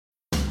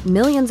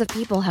Millions of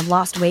people have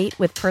lost weight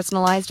with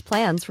personalized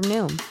plans from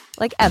Noom.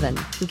 Like Evan,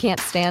 who can't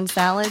stand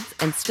salads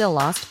and still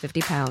lost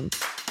 50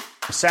 pounds.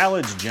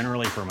 Salads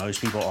generally for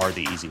most people are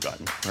the easy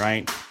button,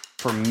 right?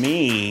 For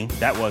me,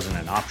 that wasn't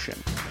an option.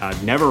 I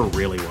never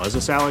really was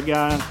a salad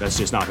guy. That's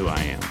just not who I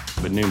am.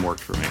 But Noom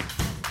worked for me.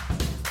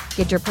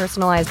 Get your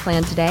personalized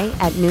plan today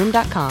at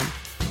Noom.com.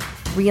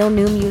 Real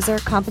Noom user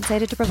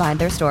compensated to provide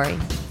their story.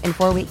 In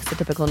 4 weeks, the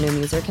typical Noom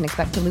user can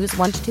expect to lose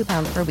 1 to 2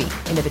 pounds per week.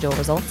 Individual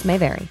results may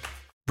vary.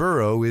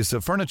 Burrow is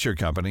a furniture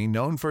company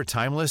known for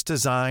timeless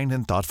design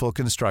and thoughtful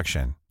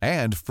construction,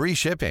 and free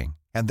shipping,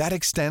 and that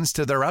extends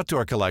to their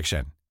outdoor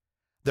collection.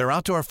 Their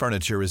outdoor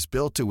furniture is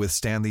built to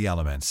withstand the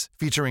elements,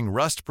 featuring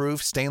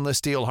rust-proof stainless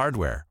steel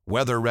hardware,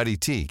 weather-ready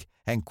teak,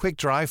 and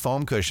quick-dry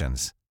foam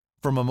cushions.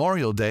 For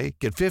Memorial Day,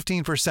 get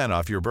 15%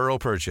 off your Burrow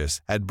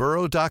purchase at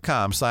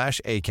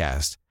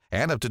burrow.com/ACAST,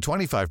 and up to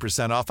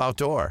 25% off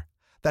outdoor.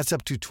 That's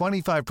up to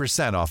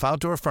 25% off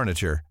outdoor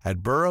furniture at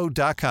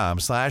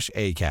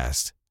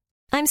burrow.com/ACAST.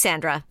 I'm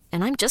Sandra,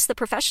 and I'm just the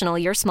professional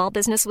your small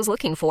business was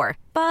looking for.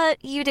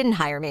 But you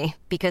didn't hire me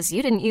because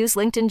you didn't use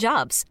LinkedIn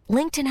Jobs.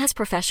 LinkedIn has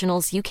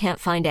professionals you can't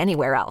find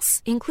anywhere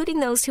else,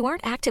 including those who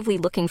aren't actively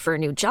looking for a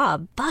new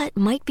job, but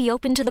might be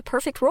open to the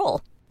perfect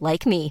role,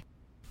 like me.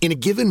 In a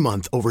given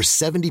month, over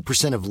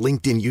 70% of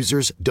LinkedIn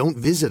users don't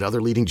visit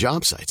other leading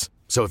job sites.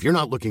 So if you're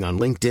not looking on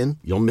LinkedIn,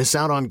 you'll miss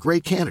out on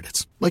great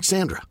candidates like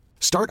Sandra.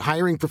 Start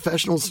hiring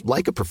professionals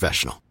like a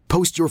professional.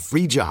 Post your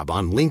free job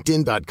on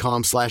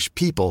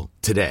linkedin.com/people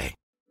today.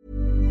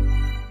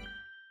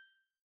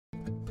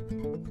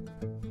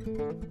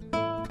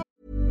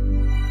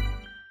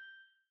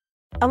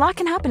 A lot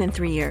can happen in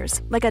 3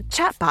 years, like a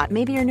chatbot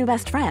may be your new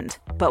best friend.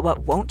 But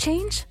what won't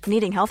change?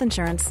 Needing health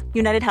insurance.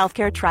 United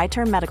Healthcare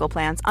Tri-Term Medical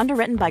Plans,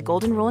 underwritten by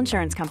Golden Rule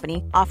Insurance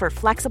Company, offer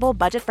flexible,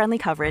 budget-friendly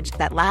coverage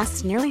that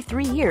lasts nearly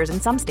 3 years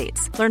in some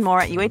states. Learn more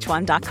at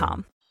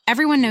uh1.com.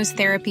 Everyone knows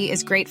therapy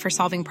is great for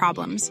solving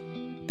problems.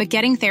 But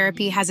getting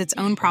therapy has its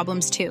own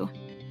problems too,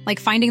 like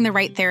finding the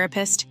right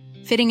therapist,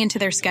 fitting into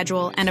their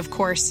schedule, and of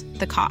course,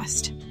 the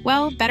cost.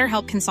 Well,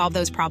 BetterHelp can solve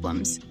those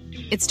problems.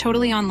 It's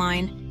totally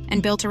online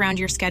and built around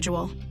your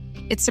schedule.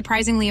 It's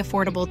surprisingly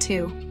affordable,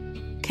 too.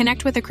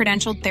 Connect with a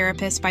credentialed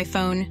therapist by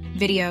phone,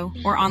 video,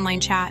 or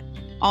online chat,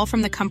 all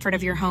from the comfort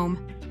of your home.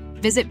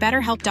 Visit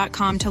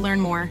BetterHelp.com to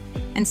learn more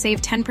and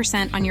save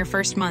 10% on your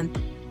first month.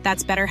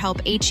 That's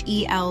BetterHelp,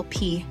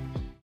 H-E-L-P.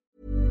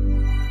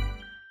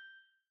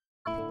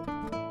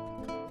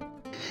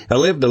 I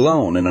lived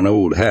alone in an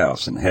old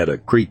house and had a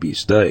creepy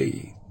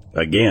stay.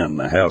 Again,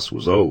 the house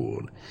was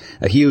old.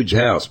 A huge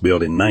house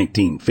built in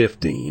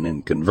 1915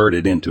 and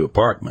converted into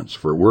apartments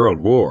for World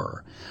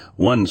War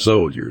I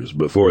soldiers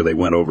before they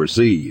went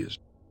overseas.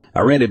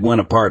 I rented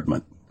one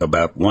apartment,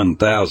 about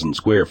 1,000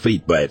 square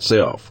feet by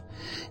itself,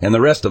 and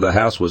the rest of the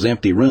house was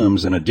empty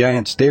rooms and a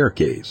giant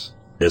staircase.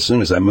 As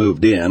soon as I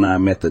moved in, I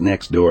met the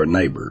next-door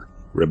neighbor,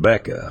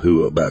 Rebecca,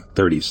 who, about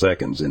 30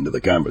 seconds into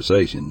the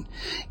conversation,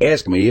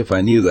 asked me if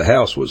I knew the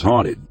house was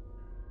haunted.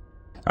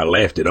 I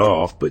laughed it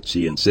off, but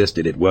she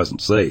insisted it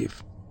wasn't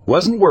safe.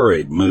 Wasn't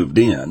worried, moved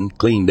in,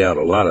 cleaned out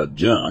a lot of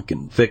junk,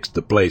 and fixed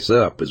the place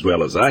up as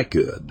well as I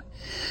could.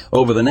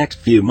 Over the next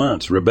few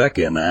months,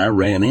 Rebecca and I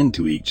ran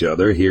into each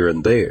other here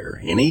and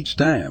there, and each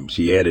time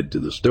she added to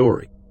the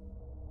story.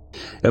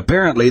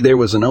 Apparently there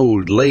was an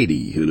old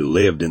lady who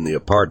lived in the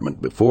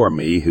apartment before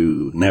me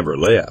who never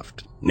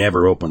left,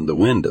 never opened the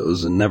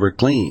windows, and never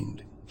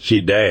cleaned.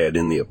 She died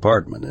in the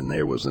apartment, and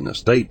there was an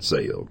estate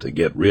sale to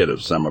get rid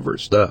of some of her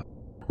stuff.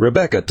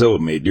 Rebecca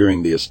told me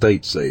during the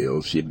estate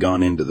sale she'd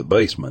gone into the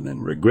basement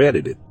and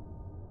regretted it.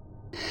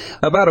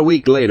 About a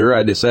week later,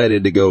 I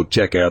decided to go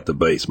check out the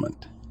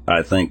basement.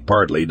 I think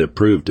partly to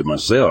prove to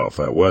myself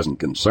I wasn't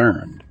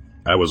concerned.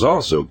 I was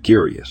also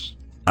curious.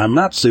 I'm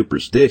not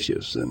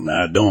superstitious, and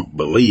I don't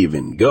believe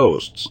in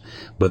ghosts,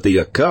 but the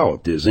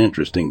occult is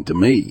interesting to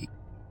me.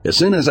 As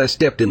soon as I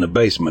stepped in the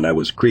basement, I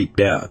was creeped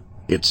out.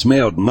 It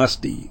smelled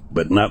musty,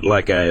 but not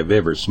like I have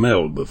ever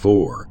smelled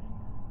before.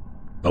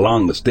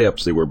 Along the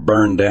steps there were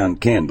burned-down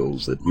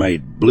candles that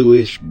made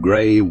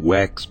bluish-gray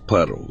wax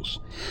puddles.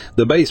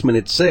 The basement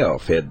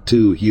itself had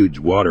 2 huge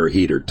water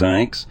heater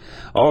tanks,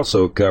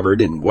 also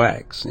covered in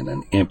wax, and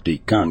an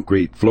empty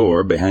concrete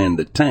floor behind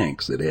the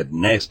tanks that had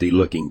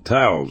nasty-looking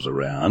tiles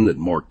around and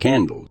more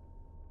candles.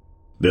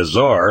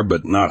 Bizarre,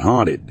 but not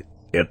haunted.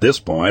 At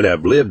this point,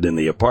 I've lived in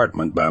the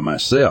apartment by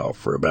myself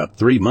for about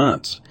 3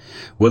 months,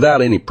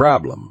 without any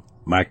problem.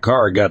 My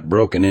car got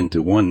broken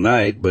into one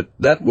night, but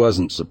that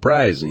wasn't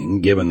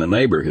surprising given the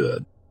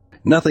neighborhood.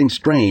 Nothing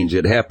strange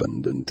had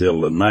happened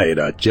until the night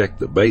I checked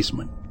the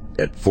basement.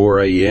 At 4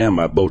 a.m.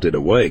 I bolted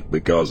awake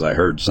because I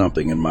heard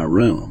something in my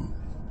room.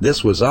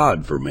 This was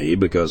odd for me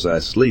because I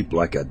sleep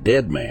like a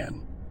dead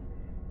man.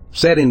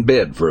 Sat in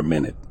bed for a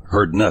minute,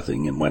 heard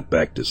nothing, and went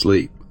back to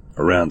sleep.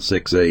 Around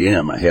 6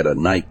 a.m. I had a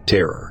night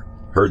terror,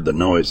 heard the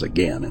noise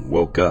again and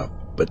woke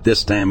up, but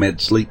this time had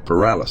sleep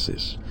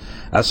paralysis.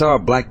 I saw a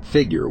black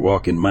figure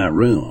walk in my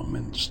room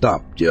and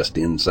stop just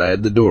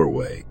inside the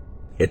doorway.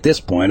 At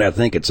this point, I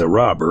think it's a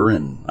robber,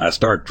 and I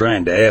start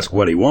trying to ask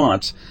what he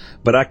wants,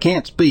 but I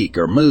can't speak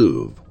or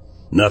move.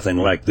 Nothing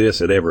like this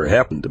had ever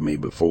happened to me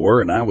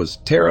before, and I was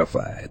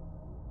terrified.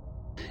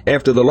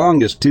 After the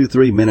longest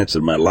 2-3 minutes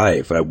of my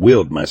life, I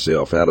willed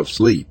myself out of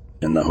sleep,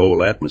 and the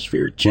whole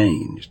atmosphere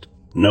changed.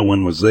 No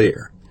one was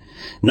there.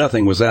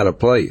 Nothing was out of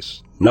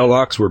place. No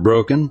locks were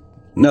broken.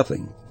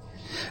 Nothing.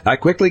 I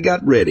quickly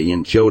got ready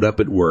and showed up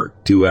at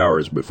work 2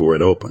 hours before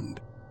it opened.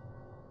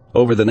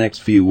 Over the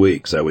next few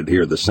weeks, I would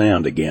hear the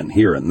sound again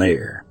here and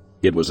there.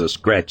 It was a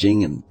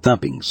scratching and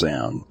thumping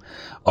sound,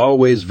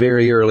 always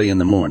very early in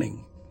the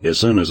morning. As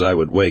soon as I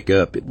would wake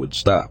up, it would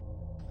stop.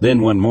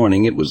 Then one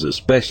morning, it was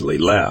especially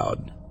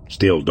loud.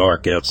 Still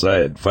dark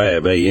outside,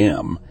 5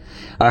 a.m.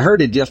 I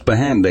heard it just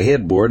behind the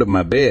headboard of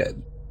my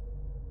bed.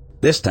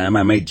 This time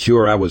I made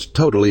sure I was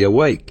totally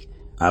awake.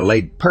 I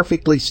laid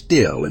perfectly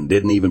still and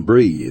didn't even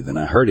breathe, and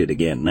I heard it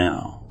again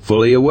now,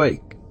 fully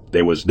awake.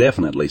 There was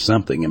definitely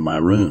something in my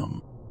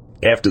room.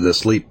 After the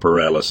sleep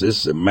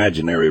paralysis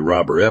imaginary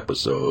robber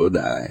episode,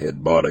 I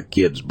had bought a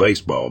kid's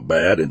baseball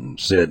bat and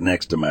set it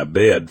next to my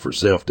bed for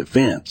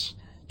self-defense.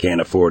 Can't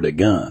afford a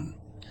gun.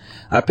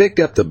 I picked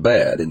up the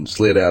bat and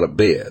slid out of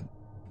bed.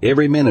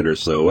 Every minute or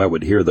so I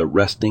would hear the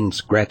rusting,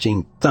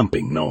 scratching,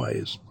 thumping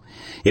noise.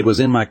 It was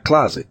in my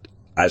closet.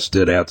 I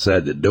stood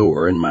outside the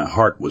door, and my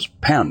heart was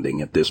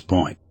pounding at this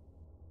point.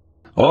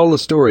 All the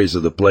stories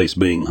of the place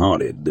being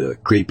haunted, the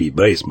creepy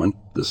basement,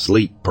 the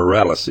sleep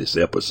paralysis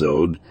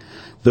episode,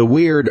 the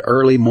weird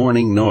early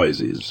morning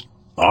noises,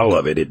 all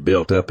of it had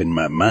built up in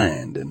my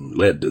mind and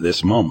led to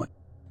this moment.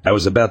 I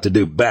was about to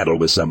do battle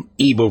with some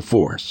evil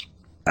force.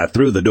 I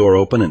threw the door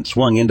open and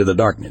swung into the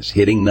darkness,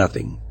 hitting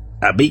nothing.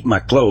 I beat my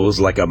clothes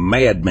like a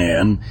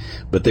madman,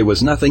 but there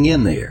was nothing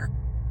in there.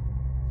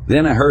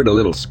 Then I heard a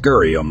little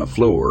scurry on the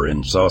floor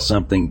and saw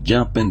something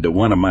jump into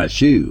one of my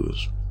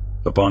shoes.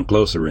 Upon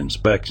closer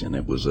inspection,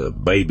 it was a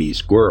baby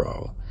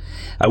squirrel.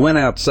 I went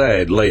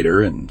outside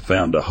later and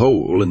found a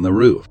hole in the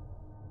roof.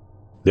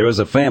 There was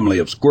a family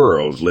of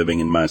squirrels living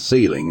in my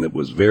ceiling that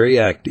was very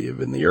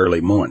active in the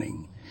early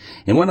morning,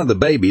 and one of the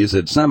babies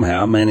had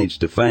somehow managed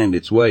to find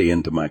its way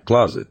into my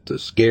closet to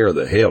scare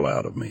the hell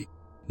out of me.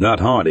 Not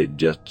haunted,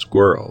 just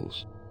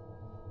squirrels.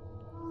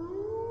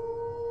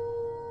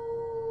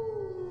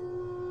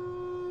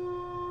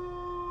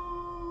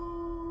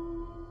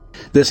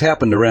 This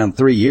happened around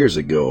 3 years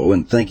ago,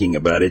 and thinking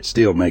about it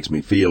still makes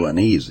me feel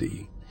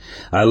uneasy.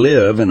 I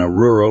live in a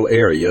rural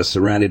area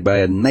surrounded by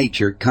a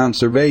nature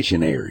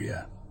conservation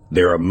area.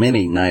 There are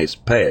many nice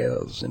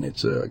paths, and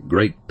it's a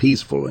great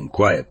peaceful and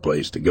quiet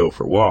place to go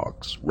for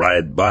walks,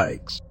 ride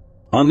bikes.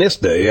 On this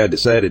day, I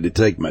decided to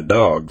take my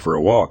dog for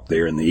a walk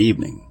there in the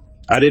evening.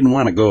 I didn't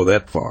want to go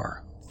that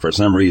far. For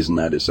some reason,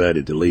 I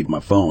decided to leave my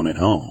phone at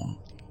home,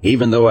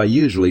 even though I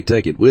usually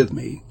take it with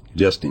me,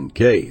 just in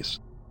case.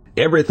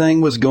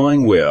 Everything was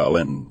going well,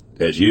 and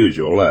as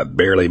usual, I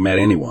barely met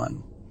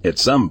anyone. At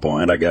some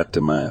point, I got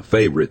to my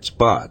favorite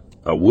spot,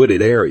 a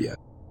wooded area.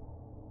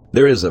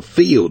 There is a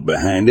field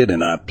behind it,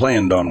 and I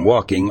planned on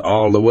walking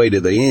all the way to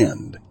the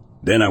end.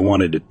 Then I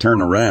wanted to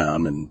turn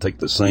around and take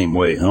the same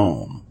way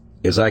home.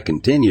 As I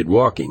continued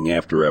walking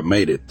after I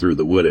made it through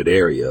the wooded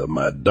area,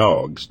 my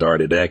dog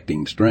started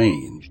acting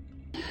strange.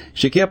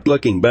 She kept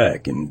looking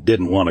back and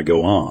didn't want to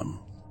go on.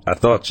 I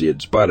thought she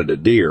had spotted a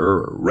deer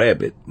or a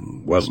rabbit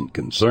and wasn't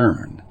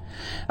concerned.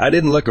 I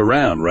didn't look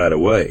around right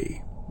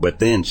away, but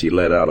then she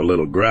let out a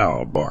little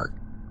growl bark.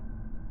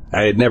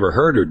 I had never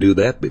heard her do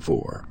that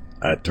before.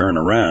 I turn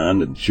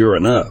around, and sure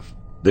enough,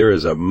 there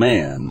is a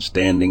man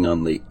standing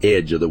on the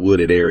edge of the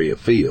wooded area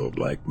field,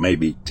 like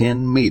maybe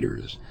 10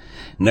 meters,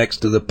 next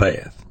to the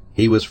path.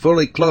 He was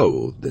fully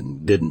clothed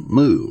and didn't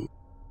move.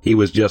 He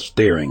was just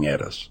staring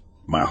at us.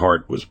 My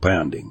heart was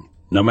pounding.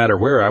 No matter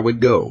where I would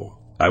go,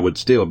 I would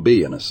still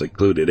be in a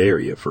secluded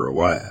area for a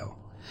while.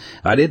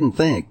 I didn't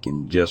think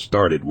and just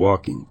started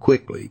walking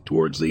quickly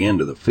towards the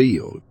end of the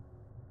field.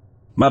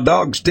 My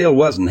dog still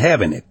wasn't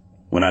having it.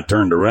 When I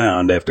turned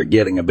around after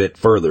getting a bit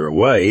further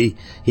away,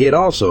 he had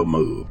also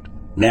moved.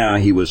 Now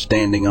he was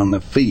standing on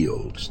the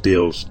field,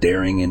 still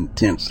staring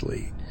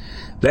intensely.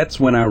 That's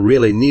when I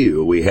really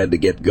knew we had to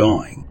get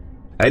going.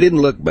 I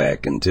didn't look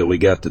back until we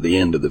got to the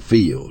end of the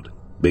field.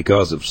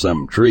 Because of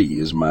some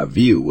trees, my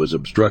view was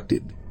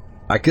obstructed.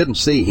 I couldn't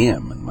see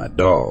him, and my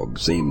dog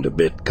seemed a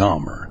bit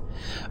calmer.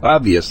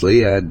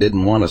 Obviously, I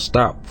didn't want to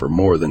stop for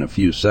more than a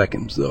few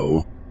seconds,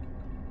 though.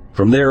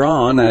 From there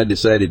on, I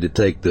decided to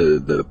take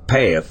the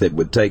path that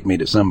would take me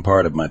to some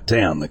part of my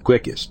town the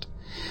quickest.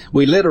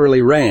 We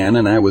literally ran,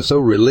 and I was so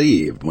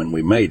relieved when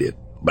we made it,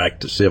 back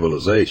to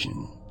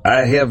civilization.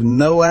 I have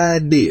no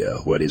idea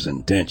what his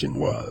intention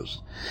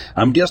was.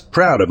 I'm just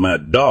proud of my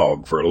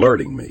dog for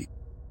alerting me.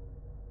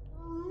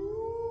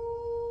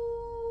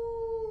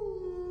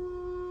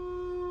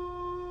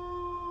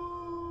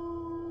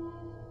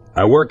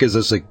 I work as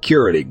a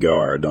security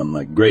guard on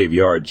the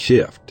graveyard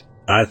shift.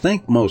 I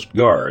think most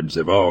guards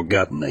have all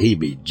gotten the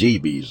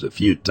heebie-jeebies a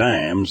few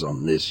times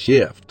on this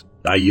shift.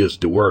 I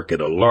used to work at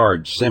a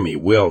large,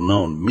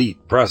 semi-well-known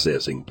meat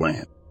processing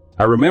plant.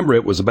 I remember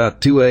it was about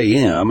 2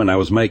 a.m. and I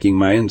was making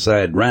my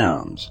inside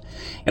rounds,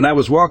 and I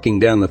was walking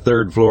down the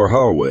third-floor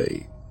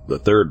hallway. The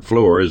third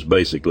floor is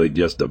basically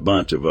just a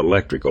bunch of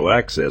electrical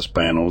access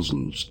panels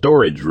and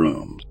storage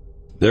rooms.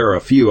 There are a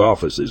few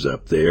offices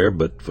up there,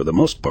 but for the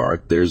most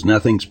part, there's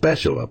nothing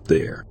special up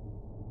there.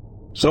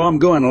 So I'm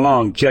going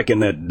along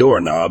checking that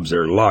doorknobs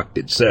are locked,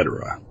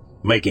 etc.,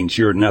 making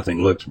sure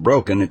nothing looks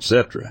broken,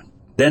 etc.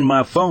 Then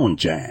my phone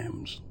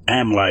chimes.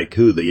 I'm like,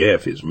 who the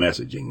F is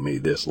messaging me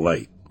this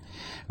late?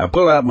 I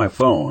pull out my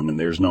phone and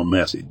there's no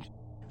message.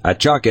 I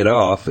chalk it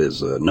off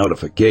as a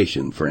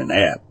notification for an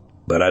app,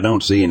 but I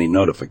don't see any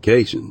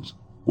notifications.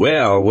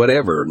 Well,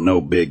 whatever,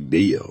 no big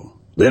deal.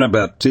 Then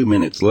about 2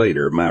 minutes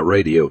later, my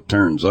radio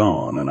turns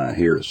on and I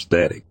hear a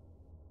static.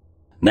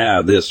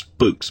 Now this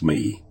spooks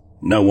me.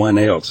 No one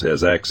else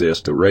has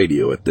access to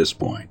radio at this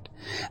point.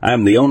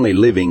 I'm the only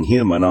living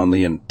human on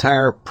the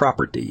entire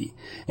property,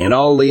 and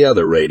all the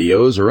other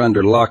radios are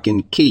under lock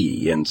and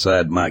key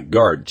inside my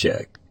guard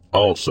shack,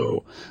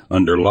 also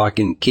under lock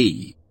and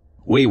key.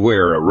 We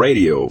wear a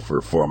radio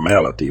for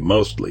formality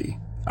mostly.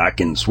 I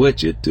can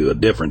switch it to a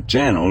different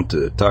channel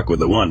to talk with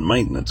the one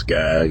maintenance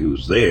guy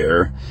who's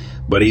there,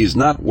 but he's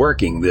not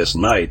working this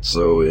night,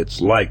 so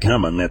it's like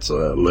humming that's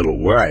a little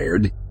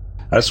wired.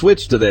 I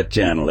switch to that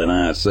channel and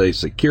I say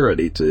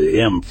security to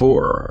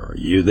M4. Are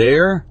you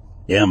there?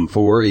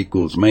 M4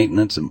 equals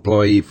maintenance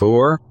employee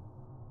 4.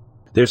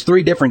 There's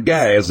 3 different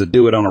guys that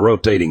do it on a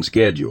rotating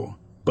schedule,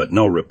 but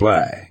no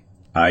reply.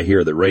 I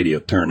hear the radio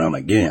turn on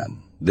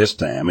again. This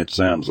time it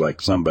sounds like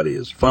somebody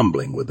is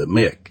fumbling with the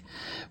mic,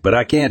 but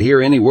I can't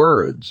hear any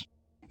words.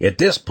 At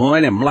this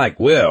point I'm like,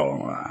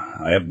 well,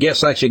 I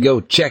guess I should go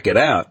check it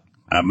out.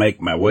 I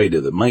make my way to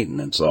the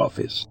maintenance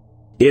office.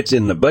 It's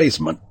in the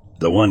basement,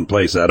 the one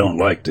place I don't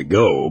like to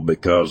go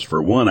because,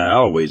 for one, I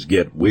always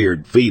get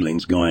weird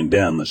feelings going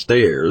down the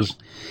stairs,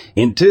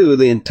 and 2,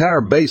 the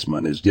entire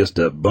basement is just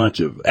a bunch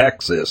of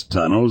access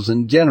tunnels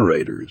and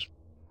generators.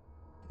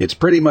 It's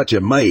pretty much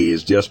a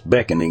maze just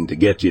beckoning to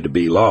get you to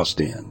be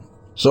lost in.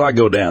 So I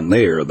go down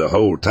there the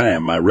whole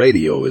time my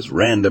radio is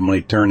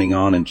randomly turning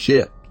on and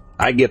shit.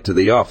 I get to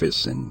the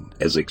office and,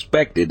 as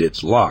expected,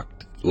 it's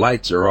locked,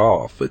 lights are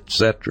off,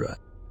 etc.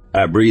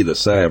 I breathe a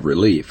sigh of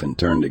relief and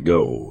turn to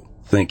go,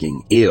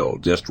 thinking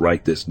just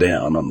write this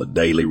down on the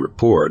daily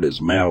report as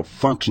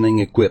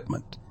malfunctioning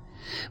equipment.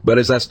 But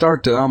as I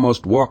start to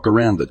almost walk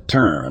around the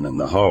turn in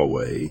the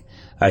hallway,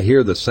 I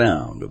hear the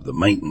sound of the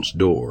maintenance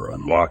door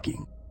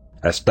unlocking.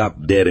 I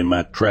stop dead in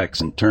my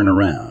tracks and turn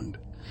around.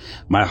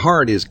 My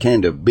heart is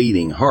kind of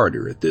beating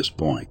harder at this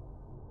point.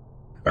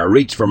 I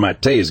reach for my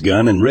tase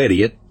gun and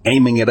ready it,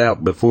 aiming it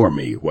out before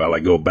me while I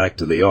go back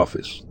to the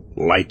office.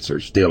 Lights are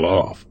still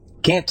off.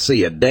 Can't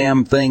see a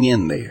damn thing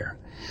in there.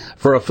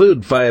 For a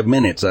good 5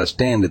 minutes I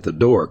stand at the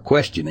door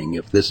questioning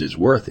if this is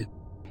worth it.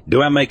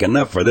 Do I make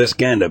enough for this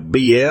kind of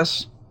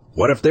BS?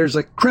 What if there's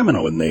a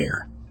criminal in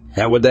there?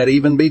 How would that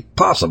even be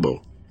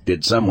possible?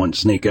 Did someone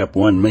sneak up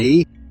on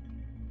me?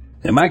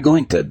 Am I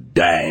going to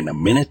die in a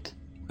minute?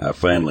 I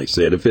finally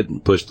said if it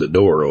and pushed the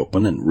door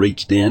open and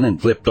reached in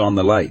and flipped on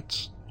the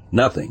lights.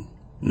 Nothing.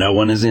 No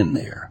one is in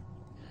there.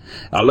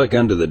 I look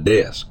under the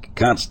desk,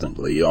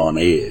 constantly on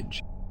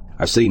edge.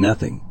 I see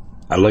nothing.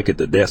 I look at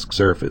the desk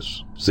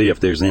surface, see if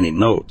there's any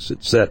notes,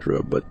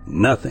 etc., but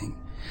nothing.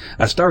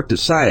 I start to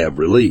sigh of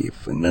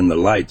relief, and then the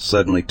lights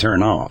suddenly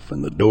turn off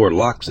and the door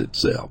locks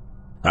itself.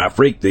 I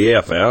freak the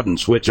F out and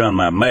switch on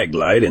my mag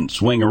light and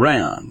swing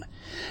around.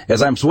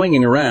 As I'm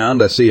swinging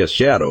around, I see a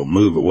shadow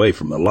move away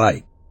from the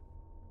light.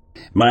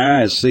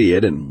 My eyes see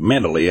it, and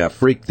mentally I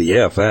freak the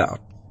F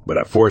out, but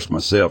I force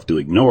myself to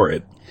ignore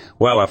it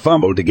while I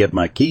fumble to get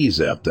my keys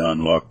out to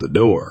unlock the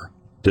door.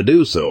 To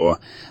do so,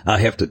 I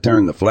have to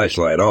turn the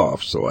flashlight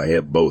off so I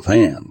have both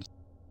hands.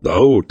 The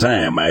whole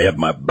time I have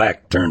my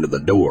back turned to the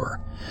door.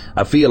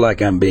 I feel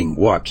like I'm being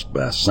watched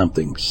by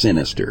something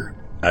sinister.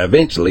 I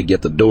eventually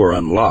get the door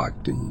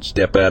unlocked and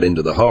step out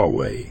into the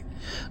hallway.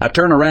 I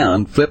turn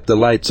around, flip the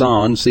lights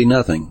on, see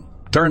nothing,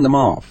 turn them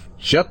off,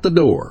 shut the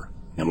door,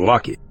 and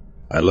lock it.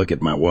 I look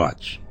at my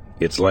watch.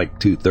 It's like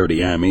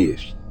 2:30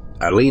 am-ish.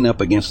 I lean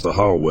up against the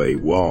hallway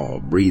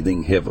wall,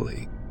 breathing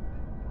heavily.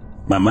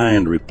 My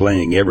mind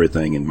replaying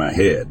everything in my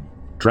head,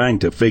 trying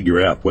to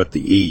figure out what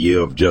the EU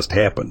have just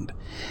happened.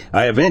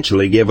 I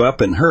eventually give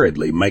up and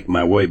hurriedly make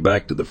my way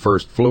back to the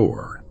first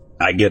floor.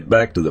 I get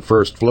back to the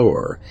first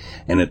floor,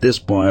 and at this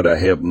point I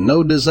have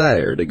no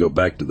desire to go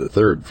back to the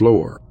third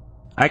floor.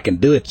 I can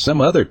do it some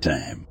other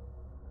time.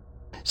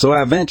 So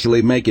I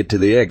eventually make it to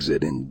the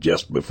exit, and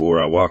just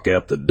before I walk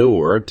out the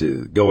door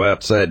to go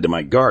outside to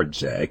my guard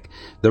shack,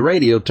 the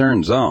radio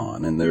turns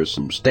on, and there's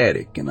some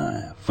static, and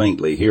I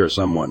faintly hear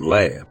someone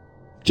laugh.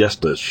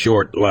 Just a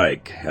short,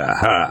 like,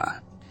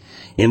 aha.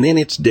 And then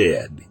it's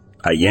dead.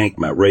 I yank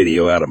my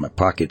radio out of my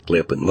pocket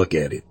clip and look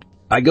at it.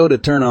 I go to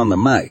turn on the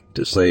mic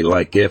to say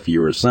like F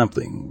you or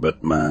something,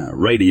 but my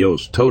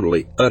radio's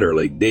totally,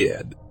 utterly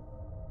dead.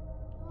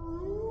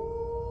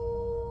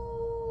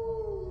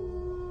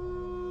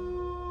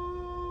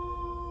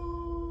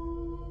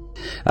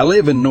 I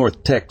live in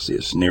North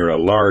Texas near a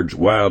large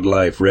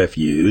wildlife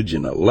refuge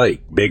and a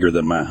lake bigger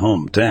than my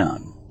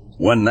hometown.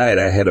 One night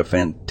I had a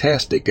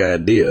fantastic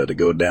idea to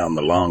go down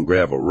the long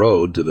gravel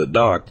road to the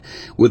dock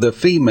with a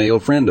female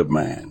friend of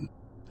mine.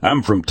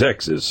 I'm from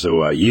Texas,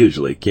 so I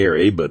usually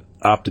carry, but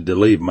opted to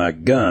leave my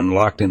gun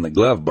locked in the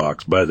glove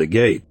box by the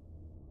gate.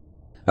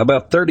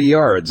 About 30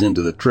 yards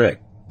into the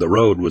trek, the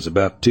road was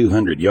about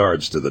 200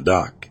 yards to the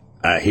dock.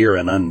 I hear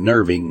an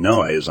unnerving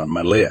noise on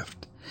my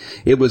left.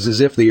 It was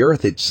as if the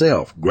earth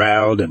itself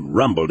growled and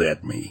rumbled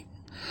at me.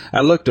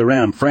 I looked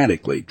around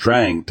frantically,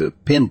 trying to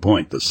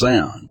pinpoint the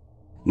sound.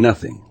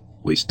 Nothing.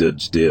 We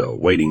stood still,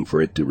 waiting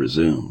for it to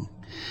resume.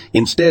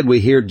 Instead, we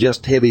hear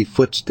just heavy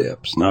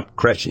footsteps, not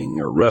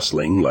crashing or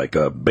rustling like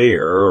a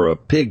bear or a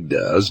pig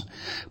does,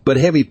 but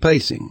heavy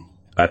pacing.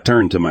 I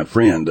turn to my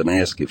friend and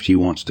ask if she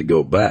wants to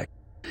go back.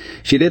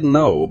 She didn't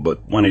know,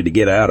 but wanted to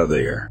get out of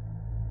there.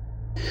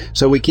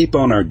 So we keep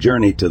on our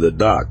journey to the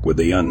dock with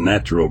the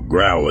unnatural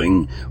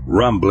growling,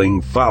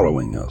 rumbling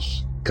following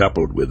us,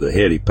 coupled with the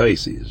heady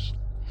paces.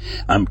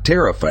 I'm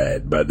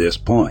terrified by this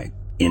point,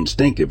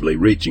 instinctively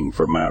reaching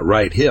for my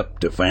right hip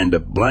to find a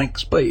blank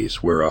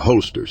space where a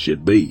holster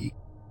should be.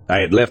 I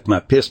had left my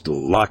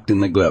pistol locked in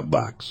the glove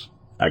box.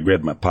 I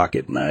grab my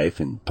pocket knife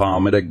and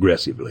palm it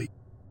aggressively.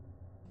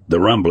 The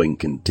rumbling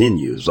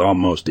continues,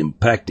 almost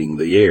impacting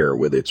the air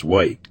with its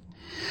weight.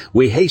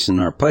 We hasten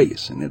our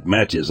pace, and it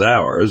matches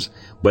ours,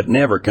 but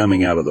never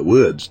coming out of the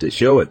woods to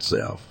show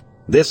itself.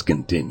 This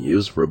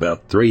continues for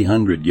about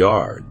 300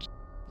 yards.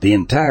 The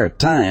entire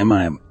time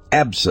I am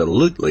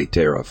absolutely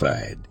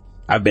terrified.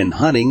 I've been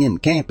hunting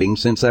and camping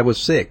since I was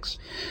 6,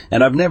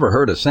 and I've never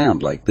heard a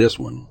sound like this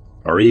one,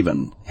 or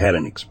even had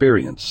an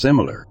experience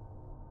similar.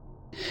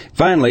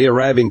 Finally,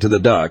 arriving to the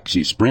dock,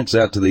 she sprints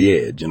out to the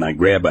edge, and I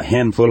grab a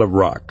handful of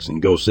rocks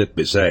and go sit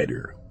beside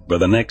her. For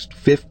the next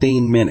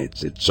 15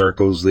 minutes, it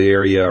circles the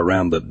area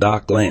around the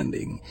dock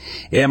landing,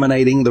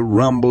 emanating the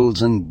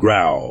rumbles and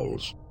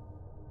growls.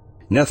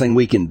 Nothing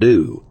we can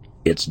do.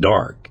 It's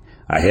dark.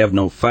 I have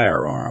no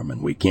firearm,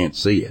 and we can't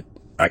see it.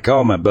 I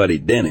call my buddy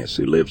Dennis,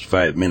 who lives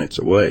 5 minutes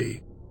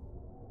away.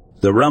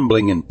 The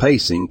rumbling and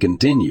pacing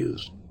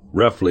continues,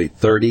 roughly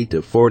 30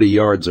 to 40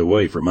 yards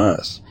away from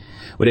us,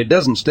 but it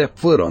doesn't step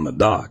foot on the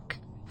dock.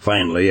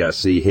 Finally, I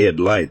see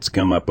headlights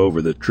come up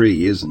over the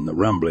trees, and the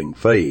rumbling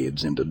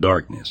fades into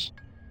darkness.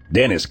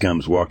 Dennis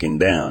comes walking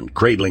down,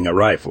 cradling a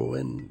rifle,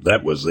 and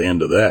that was the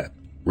end of that.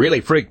 Really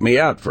freaked me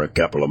out for a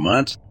couple of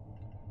months.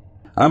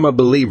 I'm a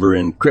believer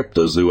in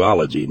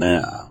cryptozoology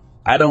now.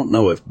 I don't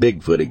know if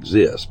Bigfoot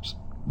exists,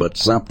 but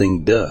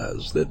something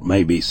does that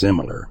may be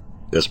similar,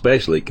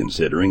 especially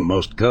considering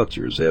most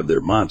cultures have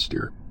their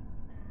monster.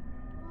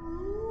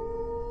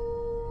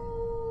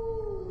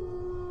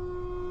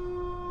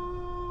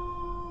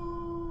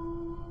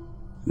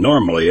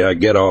 Normally, I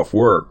get off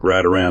work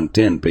right around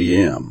 10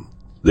 p.m.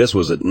 This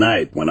was at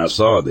night when I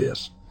saw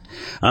this.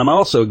 I'm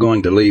also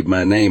going to leave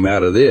my name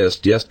out of this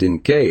just in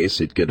case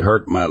it could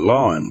hurt my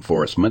law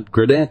enforcement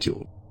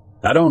credentials.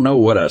 I don't know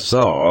what I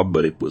saw,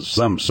 but it was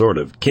some sort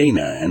of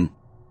canine.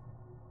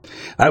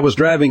 I was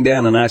driving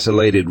down an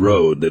isolated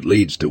road that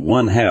leads to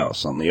one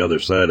house on the other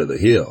side of the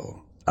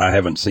hill. I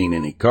haven't seen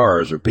any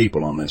cars or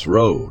people on this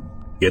road.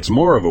 It's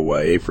more of a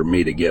way for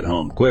me to get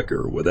home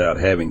quicker without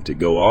having to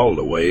go all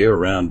the way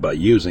around by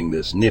using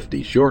this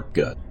nifty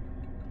shortcut.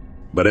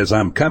 But as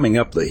I'm coming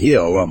up the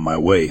hill on my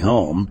way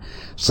home,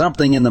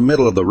 something in the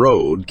middle of the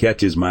road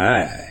catches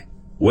my eye.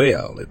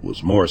 Well, it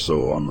was more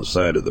so on the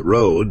side of the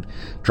road,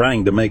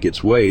 trying to make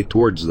its way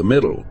towards the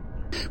middle.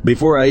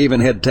 Before I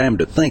even had time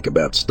to think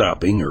about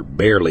stopping or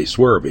barely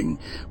swerving,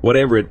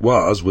 whatever it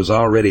was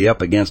already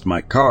up against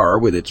my car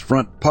with its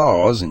front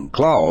paws and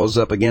claws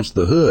up against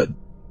the hood.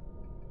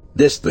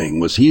 This thing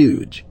was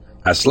huge.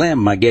 I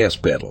slammed my gas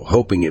pedal,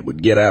 hoping it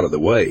would get out of the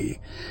way,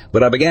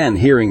 but I began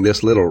hearing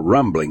this little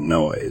rumbling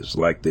noise,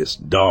 like this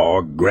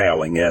dog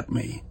growling at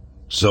me.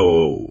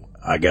 So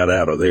I got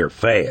out of there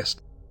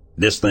fast.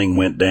 This thing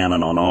went down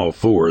on all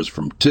fours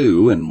from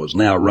 2 and was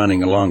now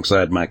running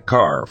alongside my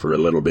car for a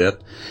little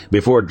bit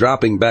before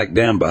dropping back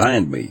down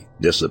behind me,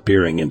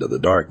 disappearing into the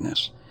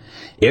darkness.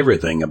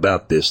 Everything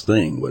about this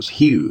thing was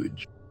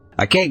huge.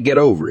 I can't get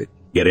over it.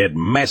 It had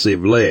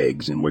massive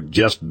legs and were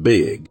just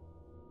big.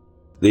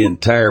 The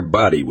entire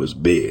body was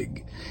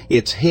big.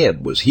 Its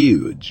head was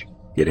huge.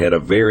 It had a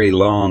very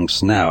long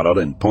snout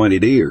and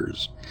pointed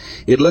ears.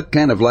 It looked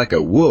kind of like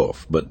a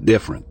wolf, but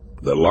different.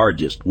 The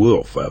largest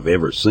wolf I've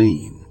ever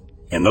seen.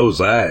 And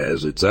those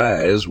eyes, its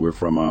eyes, were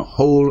from a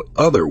whole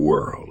other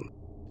world.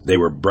 They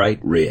were bright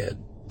red.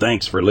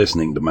 Thanks for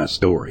listening to my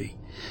story.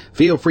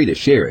 Feel free to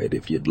share it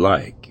if you'd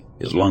like,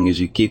 as long as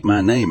you keep my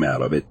name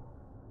out of it.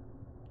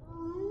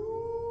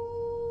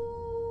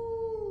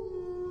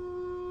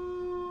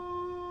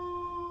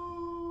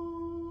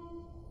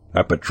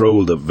 I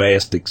patrolled the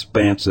vast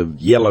expanse of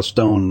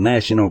Yellowstone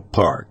National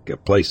Park, a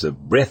place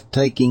of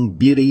breathtaking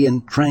beauty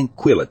and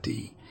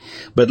tranquility.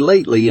 But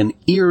lately an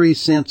eerie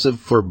sense of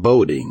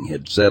foreboding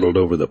had settled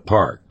over the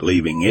park,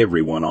 leaving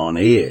everyone on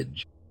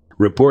edge.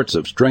 Reports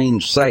of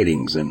strange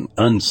sightings and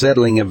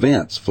unsettling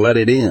events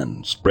flooded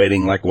in,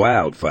 spreading like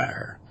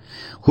wildfire.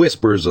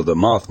 Whispers of the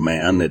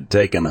Mothman had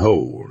taken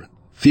hold,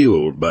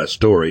 fueled by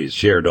stories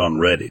shared on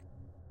Reddit.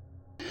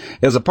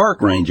 As a park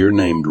ranger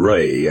named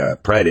Ray, I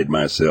prided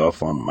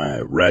myself on my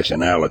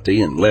rationality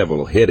and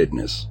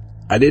level-headedness.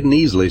 I didn't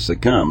easily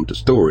succumb to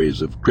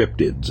stories of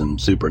cryptids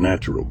and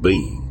supernatural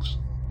beings.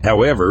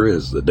 However,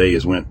 as the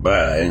days went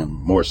by and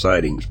more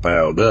sightings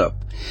piled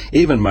up,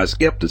 even my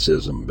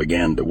skepticism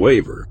began to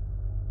waver.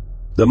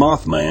 The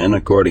Mothman,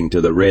 according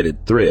to the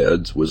Reddit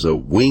threads, was a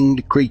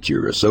winged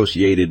creature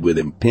associated with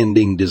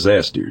impending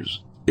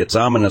disasters. Its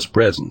ominous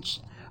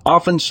presence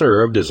often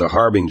served as a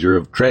harbinger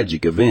of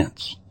tragic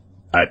events.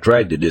 I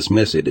tried to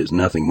dismiss it as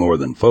nothing more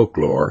than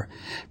folklore,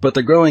 but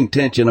the growing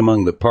tension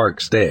among the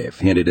park staff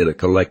hinted at a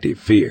collective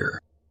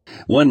fear.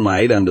 One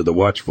night, under the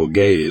watchful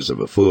gaze of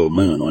a full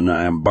moon,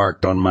 I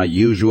embarked on my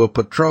usual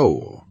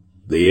patrol.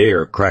 The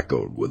air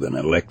crackled with an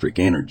electric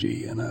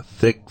energy, and a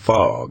thick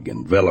fog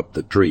enveloped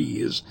the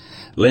trees,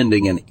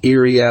 lending an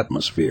eerie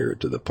atmosphere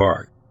to the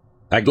park.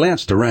 I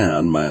glanced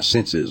around, my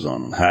senses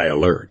on high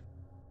alert.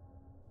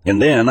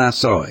 And then I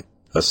saw it.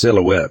 A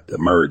silhouette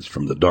emerged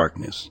from the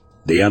darkness,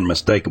 the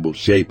unmistakable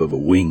shape of a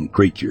winged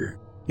creature.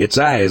 Its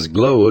eyes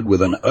glowed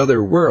with an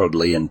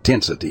otherworldly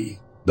intensity.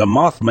 The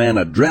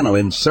Mothman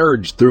adrenaline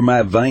surged through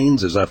my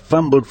veins as I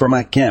fumbled for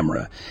my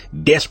camera,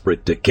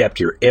 desperate to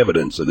capture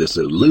evidence of this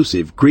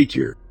elusive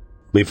creature.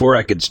 Before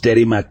I could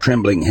steady my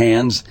trembling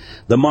hands,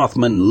 the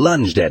Mothman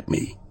lunged at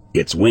me.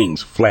 Its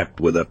wings flapped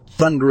with a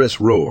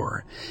thunderous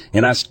roar,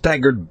 and I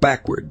staggered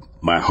backward,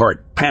 my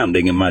heart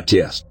pounding in my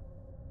chest.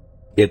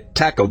 It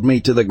tackled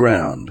me to the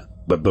ground,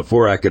 but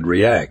before I could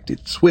react,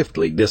 it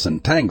swiftly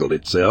disentangled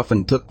itself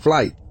and took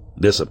flight.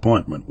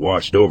 Disappointment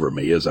washed over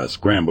me as I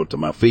scrambled to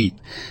my feet,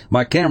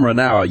 my camera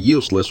now a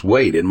useless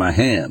weight in my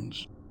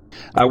hands.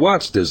 I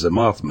watched as the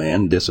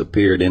Mothman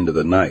disappeared into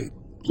the night,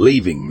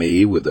 leaving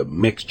me with a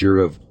mixture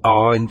of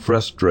awe and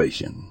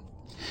frustration.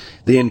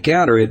 The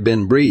encounter had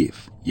been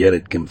brief, yet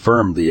it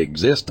confirmed the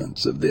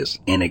existence of this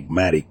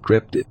enigmatic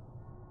cryptid.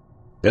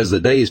 As the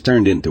days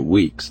turned into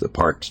weeks, the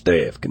park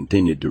staff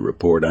continued to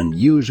report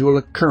unusual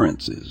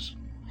occurrences.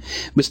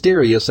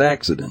 Mysterious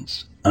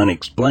accidents,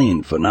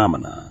 unexplained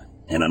phenomena,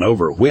 and an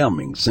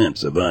overwhelming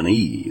sense of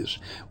unease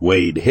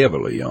weighed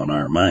heavily on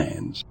our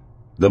minds.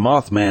 The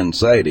Mothman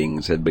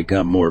sightings had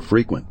become more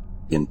frequent,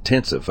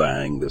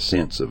 intensifying the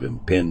sense of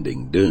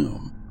impending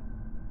doom.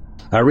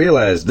 I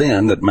realized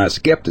then that my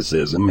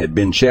skepticism had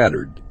been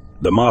shattered.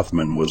 The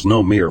Mothman was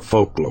no mere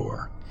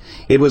folklore.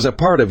 It was a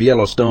part of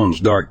Yellowstone's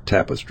dark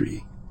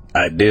tapestry.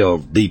 I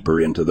delved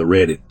deeper into the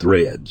Reddit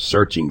threads,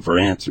 searching for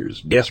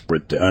answers,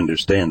 desperate to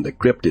understand the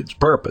cryptid's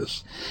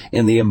purpose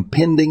and the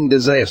impending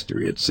disaster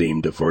it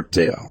seemed to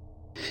foretell.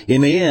 In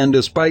the end,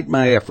 despite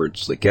my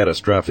efforts, the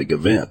catastrophic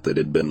event that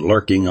had been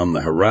lurking on the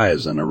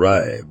horizon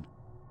arrived.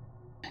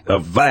 A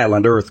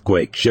violent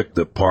earthquake shook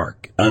the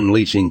park,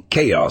 unleashing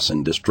chaos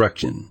and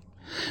destruction.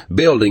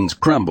 Buildings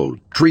crumbled,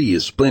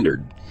 trees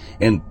splintered,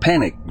 and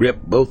panic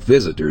gripped both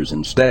visitors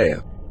and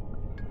staff.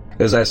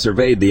 As I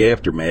surveyed the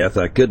aftermath,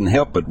 I couldn't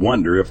help but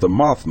wonder if the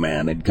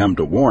Mothman had come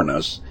to warn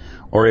us,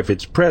 or if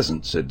its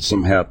presence had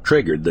somehow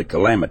triggered the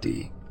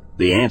calamity.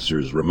 The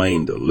answers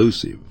remained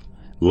elusive,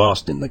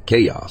 lost in the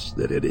chaos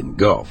that had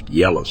engulfed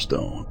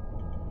Yellowstone.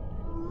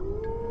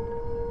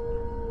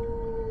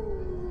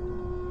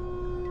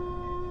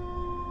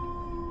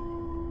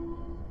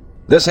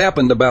 This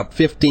happened about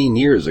 15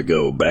 years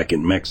ago back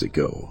in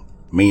Mexico.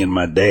 Me and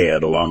my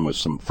dad, along with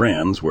some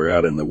friends, were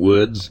out in the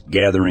woods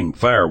gathering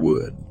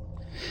firewood.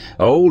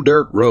 An old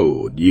dirt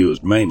road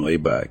used mainly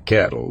by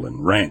cattle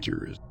and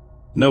ranchers.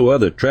 No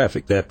other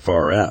traffic that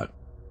far out.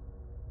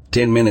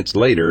 10 minutes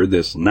later,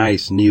 this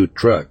nice new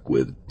truck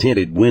with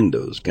tinted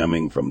windows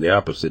coming from the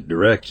opposite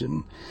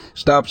direction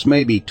stops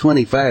maybe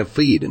 25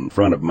 feet in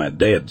front of my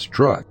dad's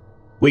truck.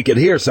 We could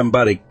hear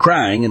somebody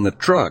crying in the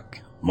truck,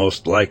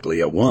 most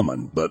likely a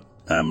woman, but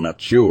I'm not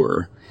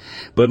sure.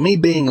 But me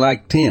being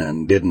like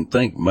 10 didn't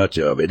think much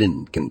of it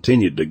and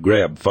continued to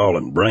grab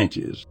fallen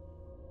branches.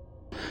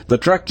 The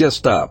truck just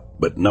stopped,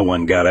 but no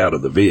one got out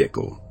of the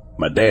vehicle.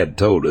 My dad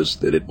told us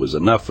that it was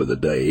enough for the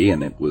day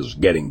and it was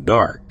getting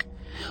dark.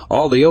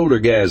 All the older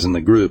guys in the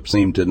group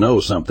seemed to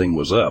know something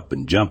was up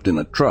and jumped in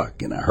the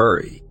truck in a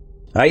hurry.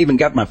 I even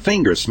got my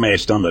finger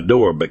smashed on the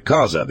door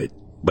because of it,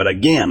 but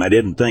again I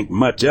didn't think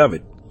much of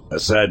it,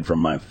 aside from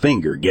my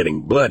finger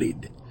getting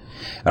bloodied.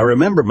 I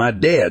remember my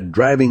dad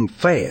driving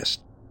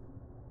fast.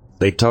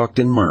 They talked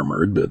and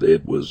murmured, but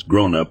it was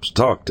grown-ups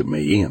talk to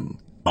me, and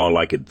all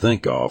I could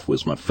think of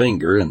was my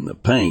finger and the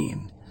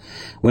pain.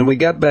 When we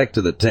got back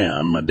to the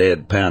town, my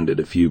dad pounded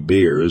a few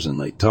beers and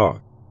they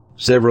talked.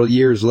 Several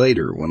years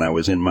later, when I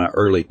was in my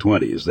early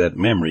 20s, that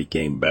memory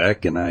came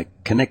back and I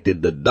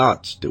connected the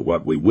dots to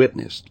what we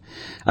witnessed.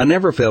 I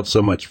never felt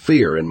so much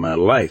fear in my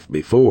life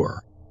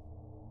before.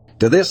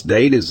 To this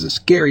date is the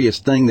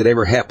scariest thing that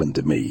ever happened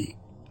to me.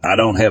 I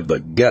don't have the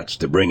guts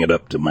to bring it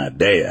up to my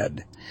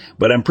dad,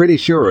 but I'm pretty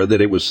sure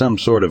that it was some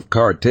sort of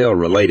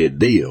cartel-related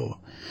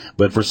deal.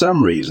 but for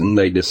some reason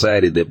they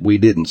decided that we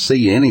didn't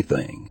see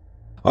anything.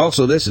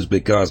 Also, this is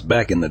because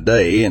back in the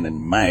day and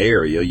in my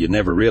area you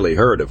never really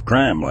heard of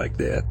crime like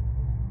that.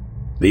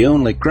 The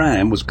only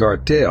crime was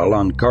cartel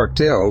on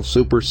cartel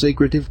super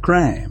secretive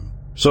crime.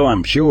 So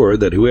I'm sure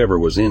that whoever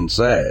was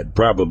inside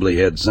probably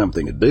had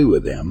something to do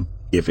with them,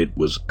 if it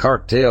was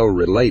cartel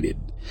related.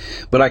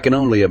 But I can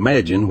only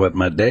imagine what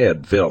my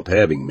dad felt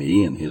having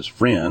me and his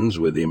friends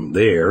with him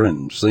there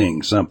and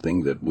seeing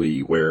something that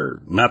we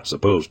were not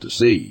supposed to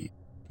see.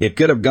 It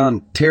could have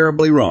gone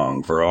terribly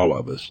wrong for all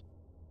of us.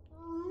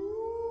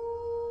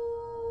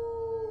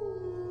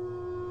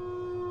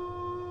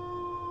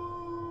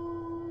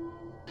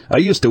 I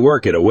used to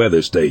work at a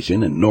weather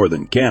station in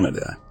northern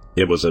Canada.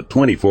 It was a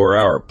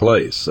 24-hour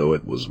place, so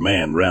it was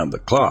manned round the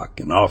clock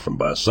and often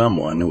by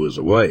someone who was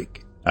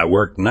awake. I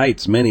worked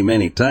nights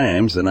many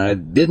times, and I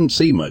didn't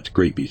see much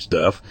creepy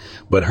stuff,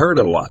 but heard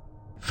a lot.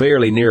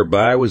 Fairly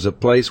nearby was a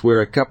place where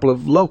a couple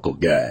of local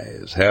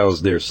guys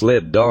housed their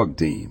sled dog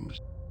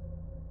teams.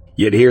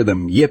 You'd hear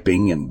them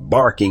yipping and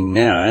barking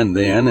now and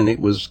then, and it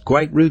was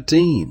quite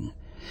routine.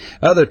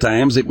 Other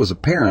times it was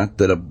apparent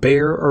that a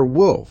bear or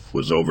wolf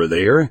was over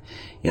there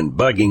and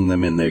bugging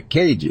them in their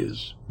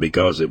cages,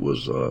 because it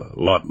was a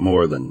lot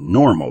more than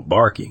normal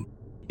barking.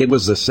 It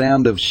was the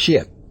sound of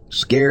shit.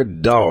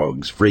 Scared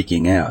dogs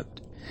freaking out.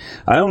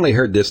 I only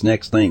heard this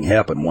next thing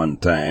happen one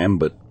time,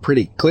 but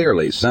pretty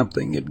clearly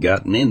something had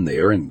gotten in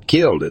there and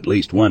killed at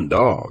least one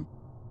dog.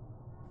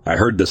 I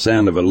heard the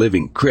sound of a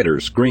living critter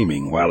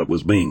screaming while it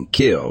was being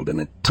killed, and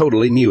I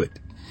totally knew it.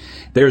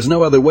 There's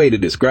no other way to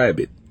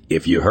describe it.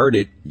 If you heard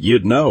it,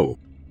 you'd know.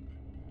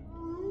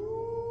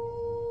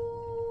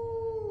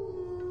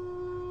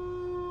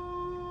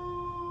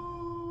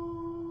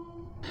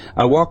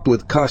 I walked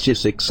with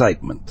cautious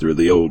excitement through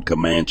the old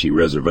Comanche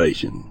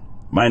reservation.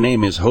 My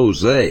name is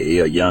Jose,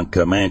 a young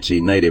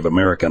Comanche Native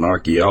American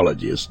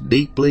archaeologist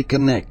deeply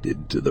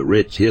connected to the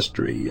rich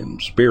history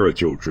and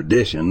spiritual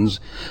traditions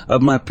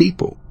of my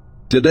people.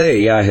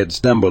 Today I had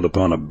stumbled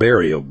upon a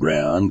burial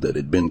ground that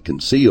had been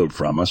concealed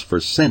from us for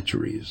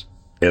centuries.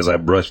 As I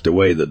brushed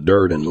away the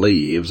dirt and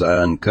leaves,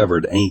 I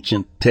uncovered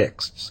ancient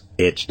texts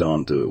etched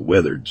onto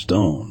weathered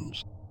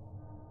stones.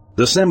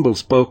 The symbol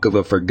spoke of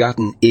a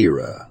forgotten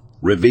era,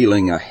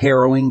 revealing a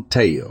harrowing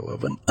tale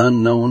of an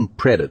unknown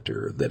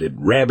predator that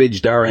had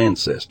ravaged our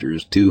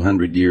ancestors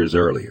 200 years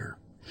earlier.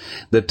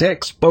 The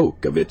text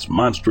spoke of its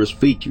monstrous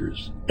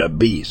features, a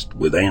beast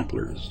with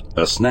antlers,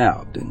 a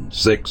snout, and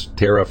 6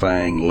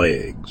 terrifying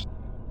legs.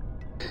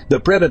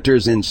 The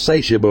predator's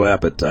insatiable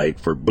appetite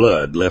for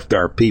blood left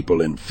our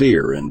people in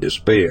fear and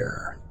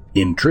despair.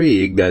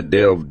 Intrigued, I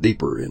delved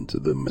deeper into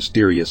the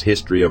mysterious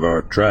history of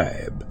our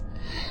tribe.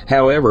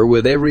 However,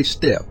 with every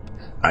step,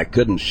 I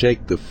couldn't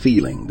shake the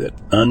feeling that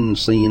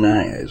unseen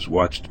eyes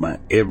watched my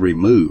every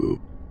move.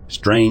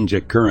 Strange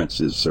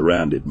occurrences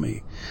surrounded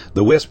me,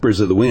 the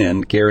whispers of the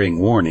wind carrying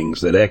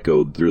warnings that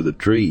echoed through the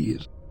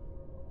trees.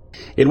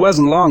 It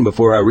wasn't long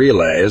before I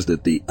realized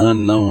that the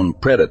unknown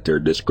predator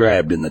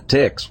described in the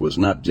text was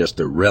not just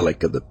a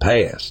relic of the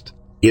past.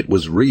 It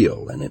was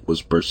real, and it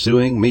was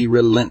pursuing me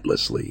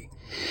relentlessly.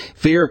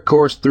 Fear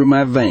coursed through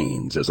my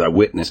veins as I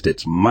witnessed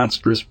its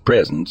monstrous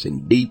presence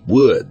in deep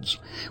woods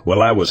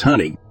while I was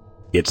hunting,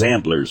 its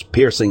antlers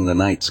piercing the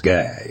night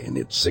sky and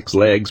its 6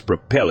 legs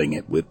propelling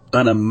it with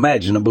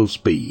unimaginable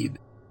speed.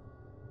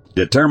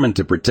 Determined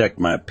to protect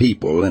my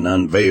people and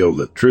unveil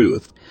the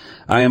truth,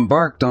 I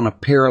embarked on a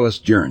perilous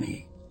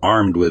journey.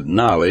 Armed with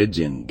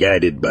knowledge and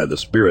guided by the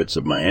spirits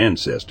of my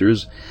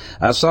ancestors,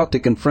 I sought to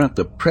confront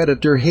the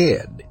predator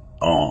head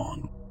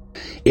on.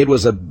 It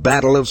was a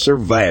battle of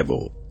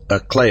survival, a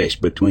clash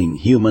between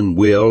human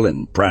will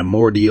and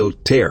primordial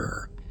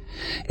terror.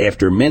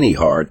 After many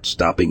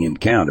heart-stopping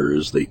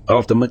encounters, the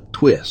ultimate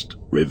twist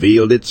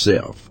revealed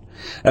itself,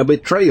 a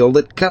betrayal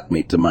that cut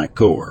me to my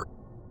core.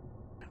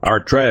 Our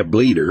tribe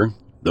leader,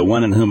 the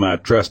one in whom I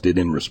trusted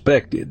and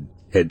respected,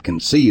 had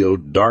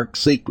concealed dark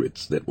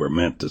secrets that were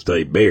meant to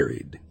stay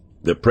buried.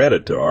 The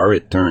predator,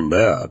 it turned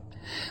out,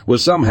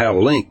 was somehow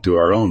linked to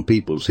our own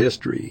people's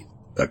history,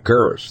 a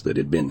curse that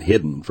had been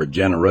hidden for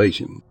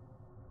generations.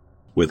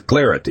 With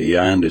clarity,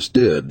 I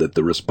understood that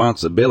the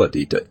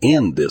responsibility to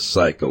end this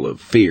cycle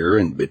of fear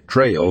and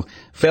betrayal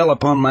fell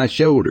upon my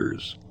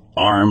shoulders.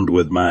 Armed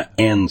with my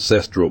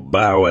ancestral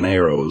bow and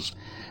arrows,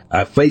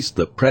 I faced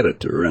the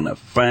predator in a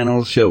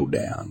final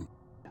showdown.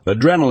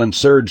 Adrenaline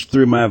surged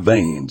through my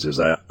veins as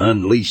I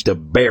unleashed a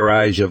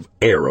barrage of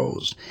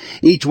arrows,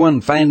 each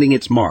one finding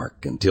its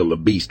mark until the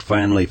beast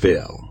finally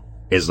fell.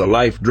 As the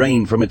life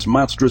drained from its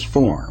monstrous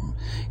form,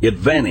 it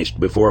vanished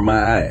before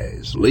my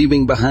eyes,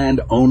 leaving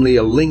behind only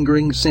a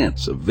lingering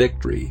sense of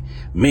victory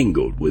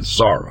mingled with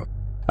sorrow.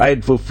 I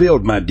had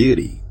fulfilled my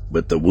duty,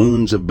 but the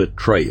wounds of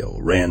betrayal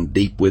ran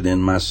deep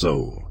within my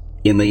soul.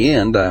 In the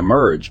end, I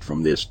emerged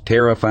from this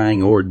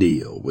terrifying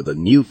ordeal with a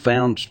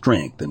newfound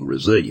strength and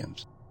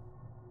resilience.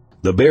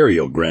 The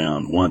burial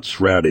ground, once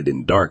shrouded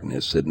in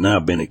darkness, had now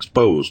been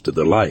exposed to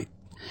the light.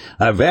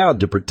 I vowed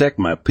to protect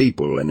my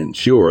people and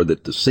ensure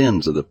that the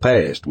sins of the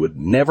past would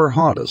never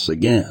haunt us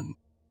again.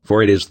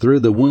 For it is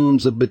through the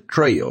wounds of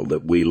betrayal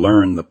that we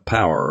learn the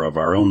power of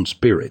our own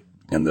spirit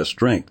and the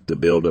strength to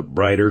build a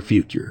brighter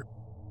future.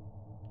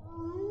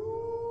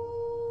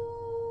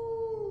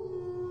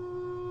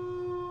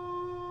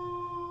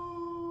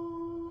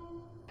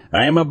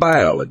 I am a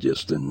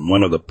biologist, and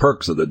one of the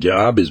perks of the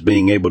job is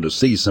being able to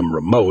see some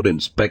remote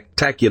and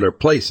spectacular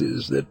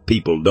places that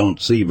people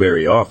don't see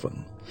very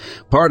often.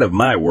 Part of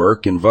my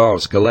work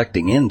involves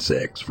collecting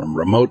insects from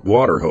remote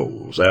water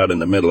holes out in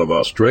the middle of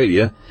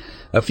Australia,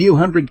 a few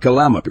 100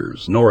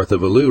 kilometers north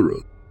of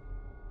Uluru.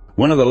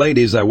 One of the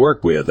ladies I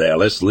work with,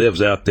 Alice,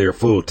 lives out there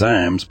full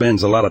time,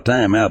 spends a lot of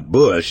time out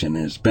bush, and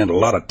has spent a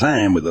lot of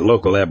time with the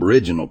local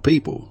Aboriginal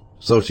people,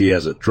 so she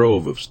has a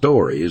trove of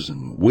stories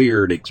and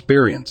weird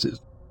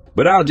experiences.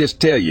 But I'll just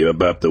tell you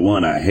about the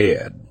one I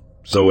had.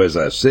 So as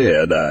I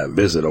said, I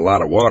visit a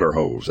lot of water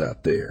holes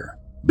out there.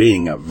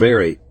 Being a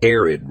very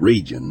arid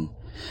region,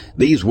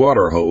 these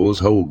water holes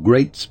hold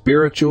great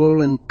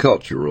spiritual and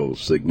cultural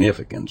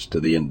significance to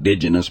the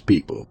indigenous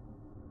people.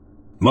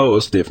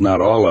 Most, if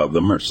not all of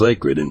them, are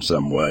sacred in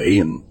some way,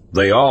 and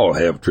they all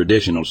have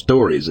traditional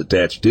stories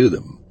attached to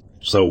them.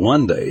 So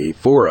one day,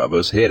 4 of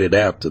us headed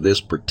out to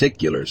this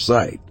particular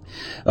site,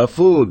 a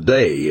full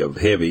day of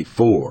heavy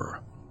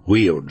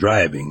four-wheel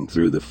driving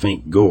through the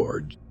Fink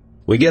Gorge.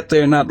 We get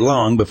there not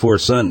long before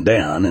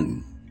sundown,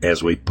 and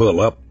as we pull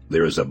up,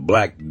 there is a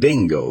black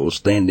dingo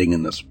standing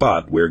in the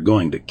spot we're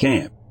going to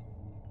camp.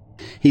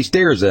 He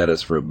stares at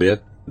us for a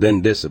bit,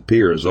 then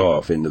disappears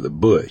off into the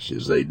bush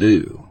as they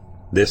do.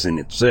 This in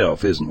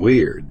itself isn't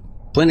weird.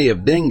 Plenty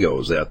of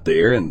dingoes out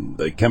there, and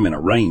they come in a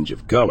range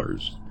of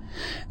colors.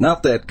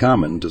 Not that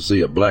common to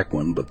see a black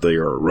one, but they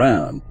are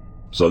around,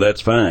 so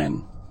that's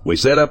fine. We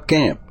set up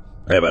camp,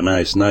 have a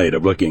nice night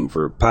of looking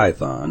for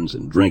pythons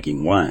and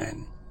drinking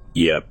wine.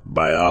 Yep,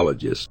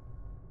 biologist.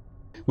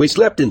 We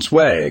slept in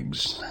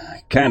swags,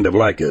 kind of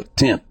like a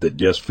tent that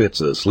just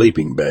fits a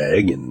sleeping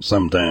bag and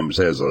sometimes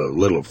has a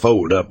little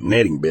fold-up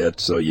netting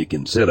bed so you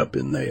can sit up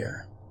in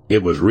there.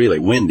 It was really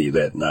windy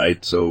that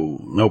night, so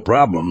no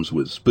problems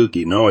with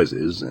spooky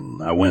noises,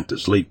 and I went to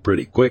sleep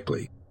pretty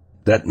quickly.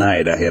 That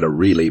night I had a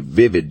really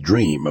vivid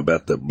dream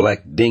about the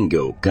black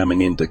dingo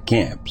coming into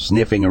camp,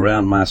 sniffing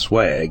around my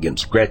swag and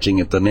scratching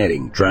at the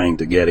netting, trying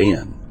to get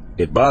in.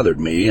 It bothered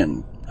me,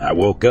 and I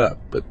woke up,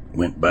 but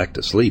went back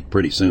to sleep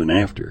pretty soon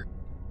after.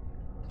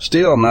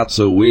 Still not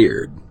so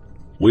weird.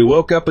 We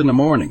woke up in the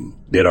morning,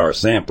 did our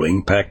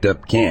sampling, packed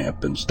up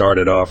camp, and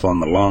started off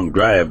on the long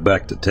drive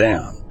back to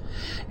town.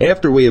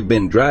 After we have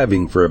been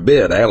driving for a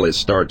bit, Alice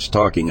starts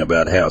talking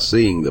about how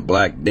seeing the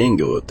black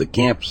dingo at the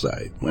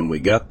campsite when we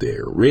got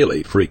there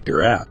really freaked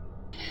her out.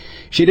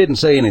 She didn't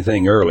say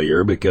anything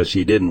earlier because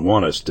she didn't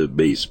want us to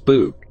be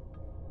spooked.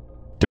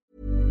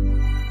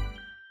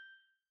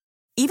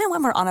 Even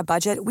when we're on a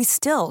budget, we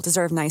still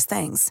deserve nice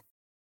things.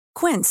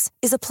 Quince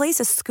is a place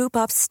to scoop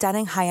up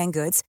stunning high-end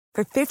goods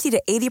for 50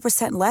 to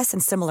 80% less than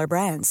similar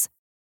brands.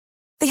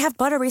 They have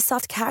buttery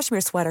soft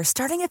cashmere sweaters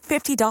starting at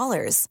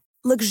 $50,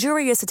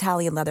 luxurious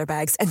Italian leather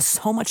bags, and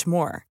so much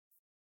more.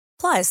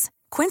 Plus,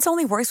 Quince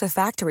only works with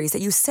factories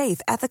that use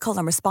safe, ethical,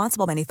 and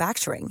responsible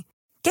manufacturing.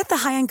 Get the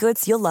high-end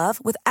goods you'll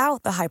love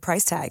without the high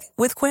price tag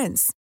with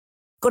Quince.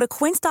 Go to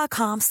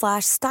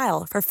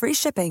quince.com/style for free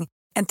shipping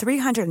and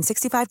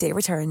 365-day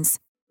returns.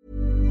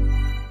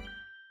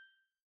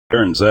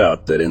 Turns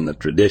out that in the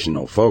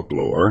traditional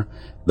folklore,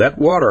 that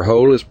water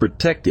hole is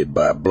protected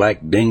by a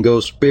black dingo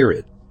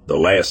spirit. The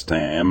last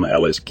time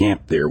Alice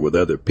camped there with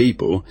other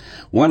people,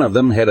 one of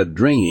them had a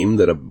dream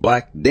that a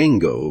black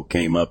dingo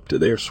came up to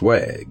their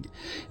swag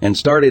and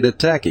started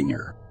attacking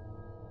her.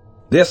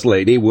 This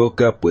lady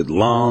woke up with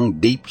long,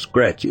 deep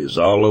scratches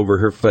all over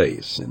her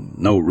face and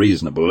no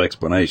reasonable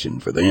explanation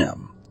for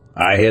them.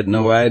 I had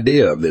no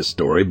idea of this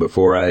story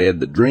before I had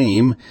the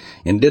dream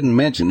and didn't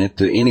mention it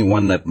to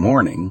anyone that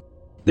morning.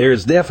 There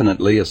is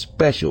definitely a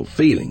special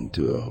feeling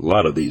to a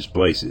lot of these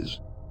places.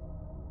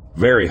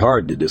 Very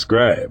hard to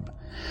describe.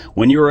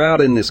 When you're out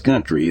in this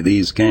country,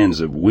 these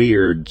kinds of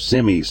weird,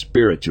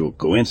 semi-spiritual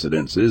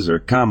coincidences are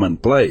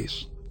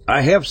commonplace.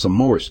 I have some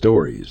more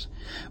stories,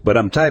 but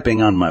I'm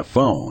typing on my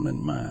phone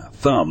and my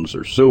thumbs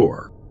are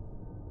sore.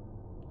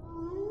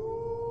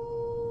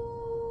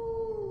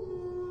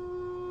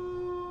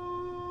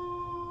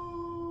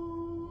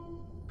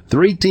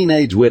 Three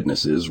teenage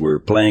witnesses were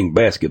playing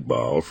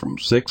basketball from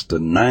 6 to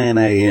 9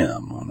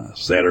 a.m. on a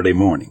Saturday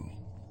morning.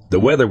 The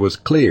weather was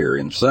clear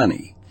and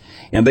sunny,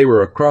 and they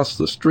were across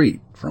the street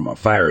from a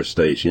fire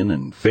station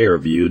in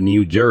Fairview,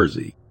 New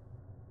Jersey.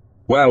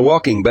 While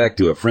walking back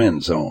to a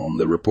friend's home,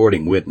 the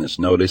reporting witness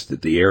noticed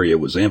that the area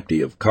was empty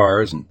of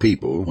cars and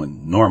people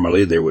when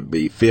normally there would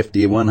be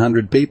 50 to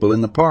 100 people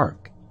in the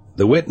park.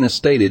 The witness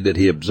stated that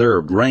he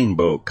observed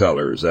rainbow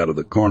colors out of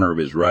the corner of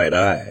his right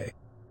eye.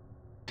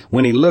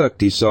 When he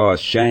looked, he saw a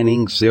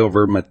shining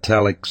silver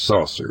metallic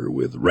saucer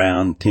with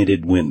round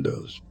tinted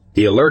windows.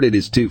 He alerted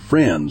his 2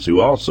 friends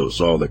who also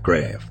saw the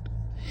craft.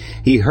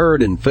 He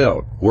heard and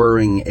felt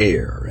whirring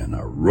air and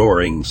a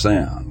roaring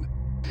sound.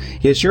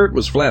 His shirt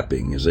was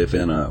flapping as if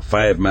in a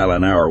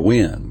 5-mile-an-hour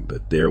wind,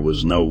 but there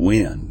was no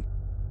wind.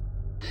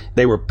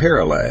 They were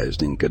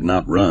paralyzed and could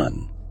not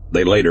run.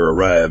 They later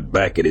arrived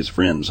back at his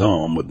friend's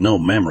home with no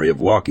memory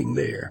of walking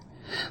there.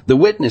 The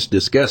witness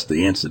discussed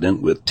the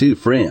incident with two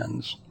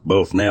friends,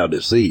 both now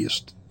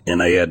deceased, and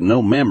they had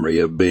no memory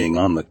of being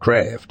on the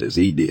craft as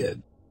he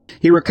did.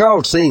 He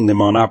recalled seeing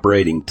them on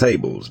operating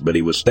tables, but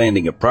he was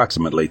standing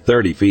approximately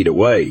 30 feet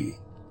away.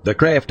 The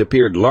craft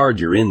appeared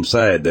larger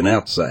inside than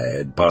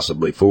outside,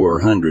 possibly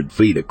 400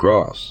 feet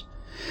across.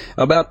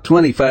 About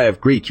 25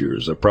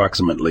 creatures,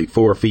 approximately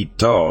 4 feet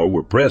tall,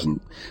 were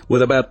present,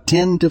 with about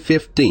 10 to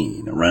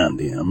 15 around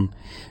him,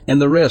 and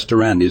the rest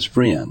around his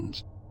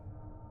friends.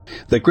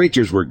 The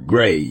creatures were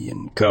gray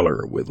in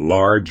color, with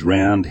large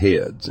round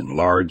heads and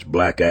large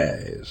black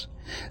eyes.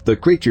 The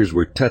creatures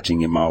were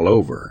touching him all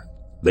over.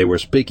 They were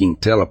speaking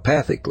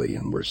telepathically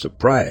and were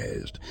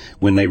surprised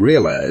when they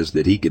realized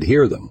that he could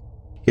hear them.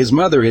 His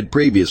mother had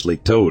previously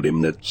told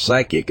him that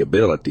psychic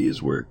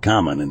abilities were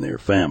common in their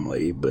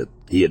family, but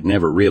he had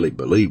never really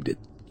believed it.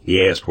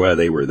 He asked why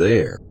they were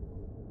there.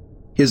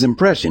 His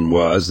impression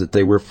was that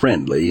they were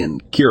friendly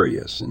and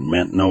curious and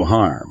meant no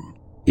harm.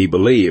 He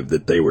believed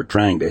that they were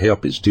trying to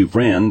help his two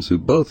friends who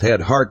both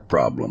had heart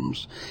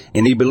problems,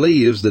 and he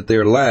believes that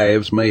their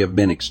lives may have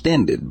been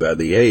extended by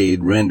the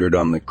aid rendered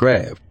on the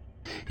craft.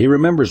 He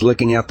remembers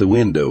looking out the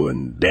window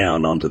and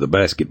down onto the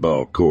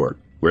basketball court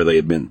where they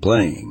had been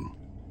playing.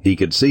 He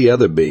could see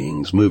other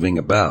beings moving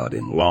about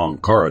in long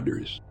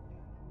corridors.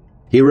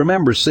 He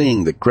remembers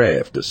seeing the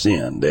craft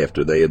ascend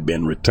after they had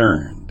been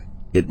returned.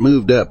 It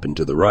moved up and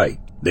to the right,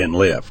 then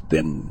left,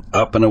 then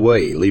up and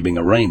away, leaving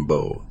a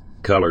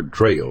rainbow-colored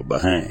trail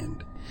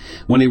behind.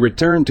 When he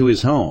returned to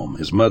his home,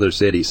 his mother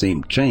said he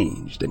seemed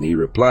changed, and he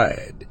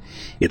replied,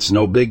 "It's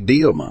no big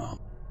deal, Mom."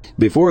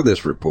 Before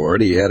this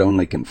report, he had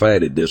only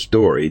confided this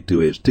story to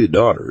his two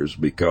daughters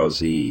because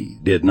he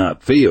did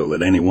not feel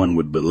that anyone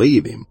would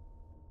believe him.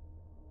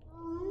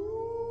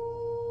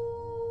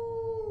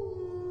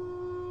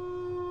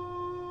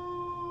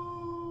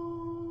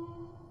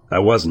 I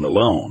wasn't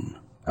alone.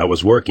 I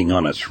was working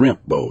on a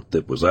shrimp boat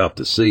that was out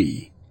to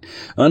sea.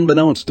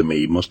 Unbeknownst to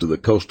me, most of the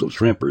coastal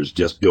shrimpers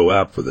just go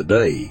out for the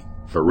day.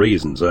 For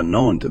reasons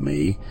unknown to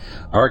me,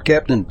 our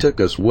captain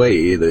took us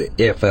way the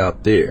F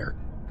out there.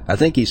 I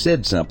think he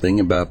said something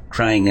about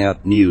trying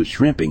out new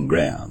shrimping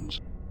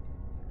grounds.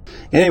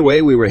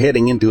 Anyway, we were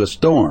heading into a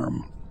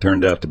storm.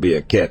 Turned out to be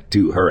a Cat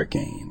 2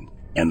 hurricane,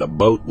 and the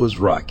boat was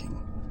rocking.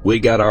 We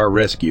got our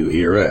rescue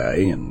here,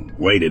 and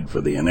waited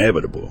for the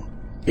inevitable.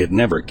 It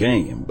never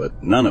came,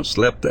 but none of us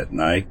slept that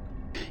night.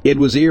 It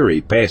was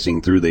eerie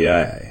passing through the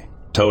eye,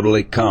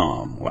 totally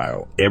calm,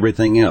 while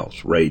everything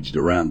else raged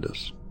around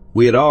us.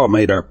 We had all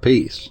made our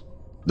peace.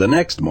 The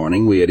next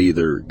morning we had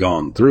either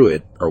gone through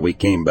it or we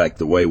came back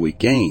the way we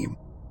came.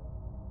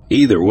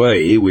 Either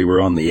way, we were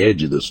on the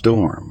edge of the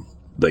storm.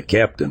 The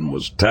captain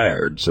was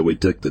tired, so we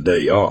took the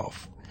day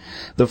off.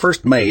 The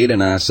first mate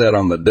and I sat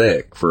on the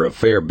deck for a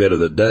fair bit of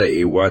the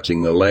day,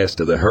 watching the last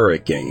of the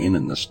hurricane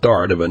and the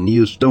start of a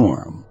new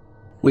storm.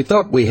 We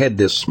thought we had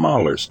this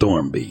smaller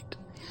storm beat.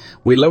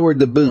 We lowered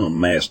the boom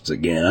masts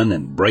again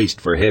and braced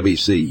for heavy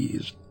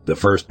seas. The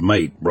first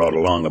mate brought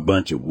along a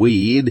bunch of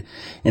weed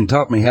and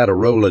taught me how to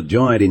roll a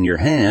joint in your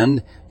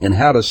hand and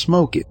how to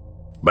smoke it.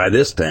 By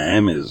this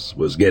time, it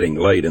was getting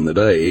late in the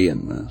day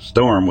and the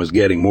storm was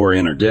getting more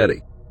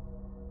energetic.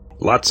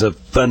 Lots of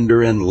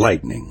thunder and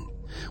lightning.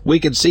 We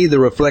could see the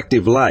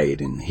reflective light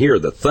and hear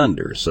the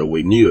thunder, so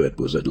we knew it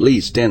was at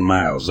least 10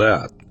 miles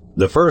out.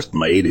 The first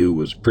mate, who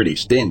was pretty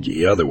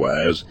stingy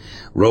otherwise,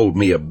 rolled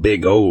me a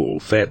big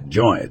old fat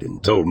joint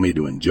and told me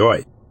to enjoy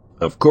it.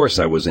 Of course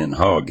I was in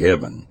hog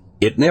heaven.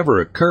 It never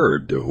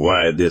occurred to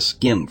why this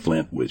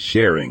skinflint was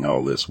sharing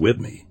all this with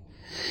me.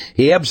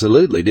 He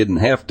absolutely didn't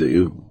have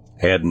to,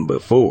 hadn't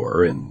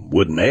before, and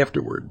wouldn't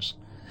afterwards.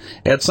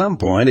 At some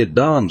point it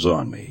dawns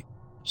on me.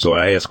 So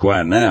I ask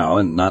why now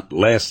and not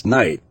last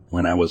night,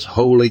 when I was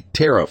wholly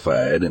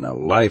terrified in a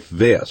life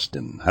vest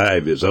and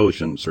high-vis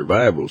ocean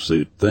survival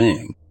suit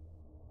thing.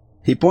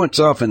 He points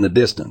off in the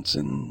distance,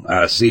 and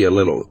I see a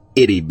little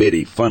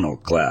itty-bitty funnel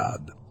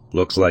cloud.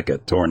 Looks like a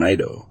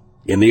tornado.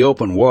 In the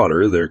open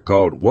water, they're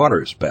called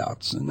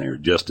waterspouts, and they're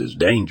just as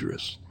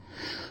dangerous.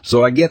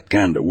 So I get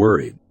kind of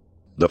worried.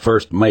 The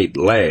first mate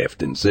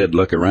laughed and said,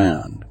 "Look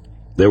around."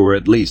 There were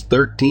at least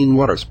 13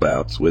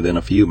 waterspouts within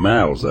a few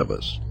miles of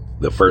us.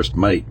 The first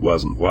mate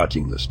wasn't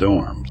watching the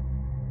storms.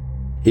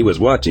 He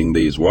was watching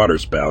these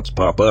waterspouts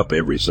pop up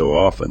every so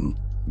often,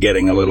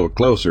 getting a little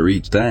closer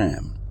each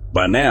time.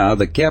 By now,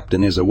 the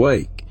captain is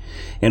awake,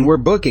 and we're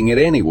booking it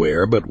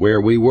anywhere but where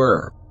we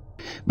were.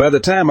 By the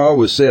time all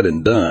was said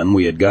and done,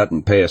 we had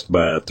gotten passed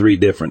by 3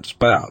 different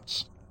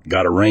spouts,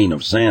 got a rain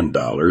of sand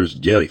dollars,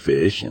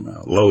 jellyfish, and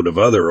a load of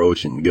other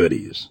ocean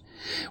goodies.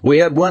 We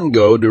had one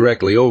go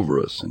directly over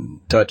us and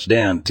touch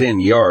down 10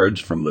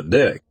 yards from the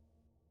deck.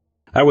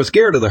 I was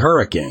scared of the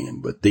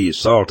hurricane, but these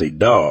salty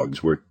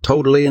dogs were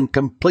totally and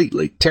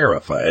completely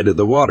terrified of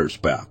the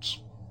waterspouts.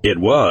 It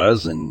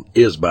was, and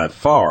is by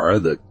far,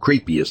 the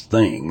creepiest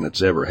thing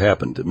that's ever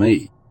happened to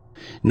me.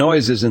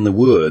 Noises in the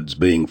woods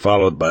being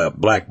followed by a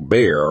black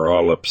bear are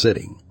all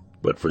upsetting.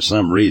 but for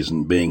some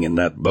reason being in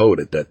that boat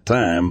at that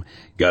time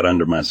got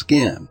under my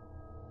skin.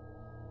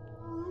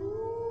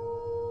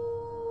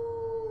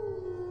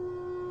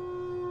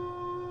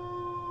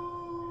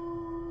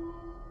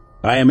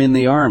 I am in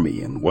the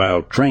Army, and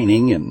while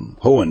training in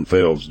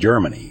Hohenfels,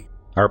 Germany,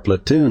 our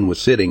platoon was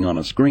sitting on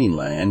a screen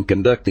line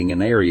conducting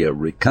an area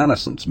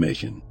reconnaissance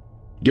mission.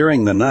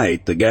 During the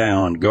night, the guy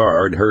on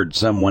guard heard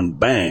someone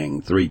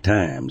bang 3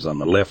 times on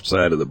the left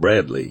side of the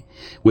Bradley,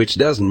 which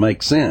doesn't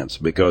make sense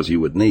because you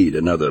would need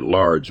another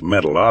large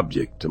metal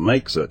object to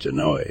make such a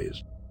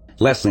noise.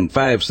 Less than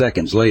 5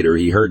 seconds later,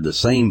 he heard the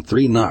same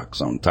 3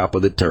 knocks on top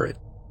of the turret.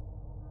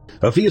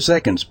 A few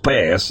seconds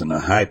pass and a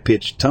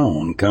high-pitched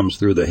tone comes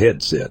through the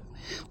headset,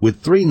 with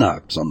 3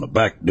 knocks on the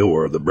back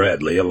door of the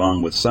Bradley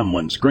along with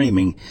someone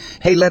screaming,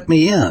 "Hey, let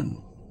me in!"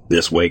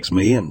 This wakes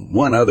me and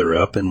one other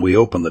up, and we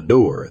open the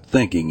door,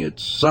 thinking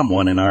it's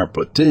someone in our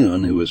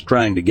platoon who is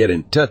trying to get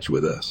in touch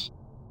with us.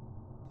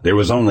 There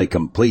was only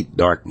complete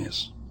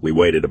darkness. We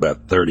waited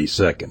about 30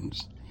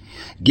 seconds.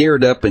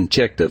 Geared up and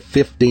checked a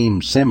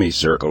 15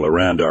 semicircle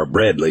around our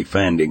Bradley,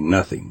 finding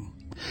nothing.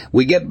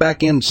 We get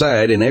back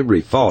inside, and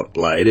every fault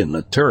light in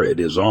the turret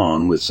is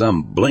on with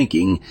some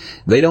blinking.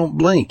 They don't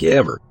blink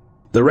ever.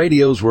 The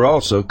radios were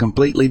also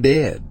completely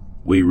dead.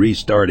 We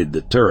restarted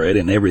the turret,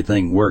 and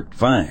everything worked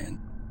fine.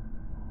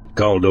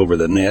 Called over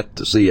the net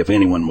to see if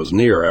anyone was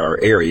near our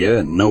area,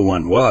 and no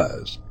one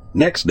was.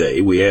 Next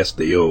day, we asked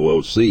the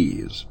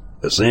OOCs,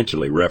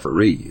 essentially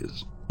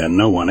referees, and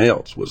no one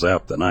else was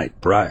out the night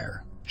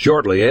prior.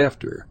 Shortly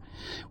after,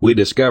 we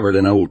discovered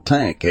an old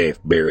tank half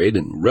buried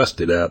and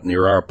rusted out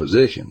near our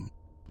position.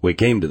 We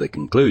came to the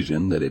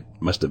conclusion that it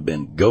must have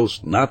been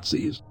ghost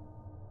Nazis.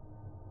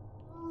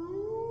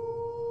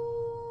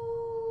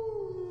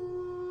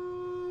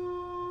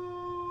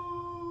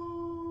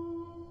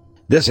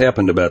 This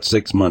happened about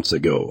 6 months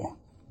ago.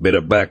 Bit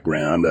of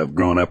background, I've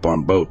grown up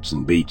on boats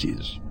and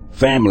beaches.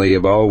 Family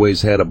have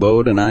always had a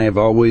boat, and I have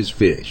always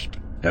fished.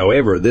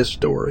 However, this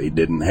story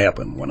didn't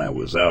happen when I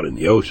was out in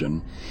the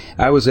ocean.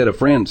 I was at a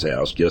friend's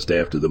house just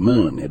after the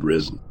moon had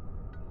risen.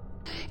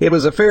 It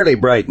was a fairly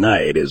bright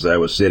night as I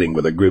was sitting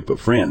with a group of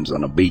friends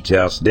on a beach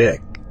house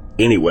deck.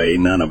 Anyway,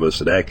 none of us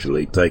had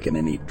actually taken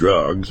any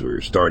drugs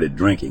or started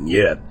drinking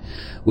yet.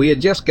 We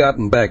had just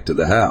gotten back to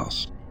the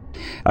house.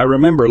 I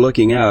remember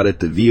looking out at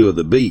the view of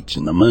the beach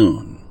and the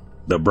moon.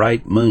 The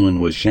bright moon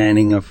was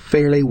shining a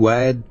fairly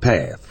wide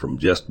path from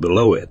just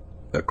below it,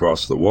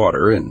 across the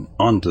water and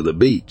onto the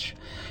beach,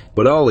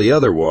 but all the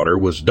other water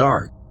was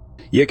dark.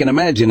 You can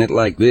imagine it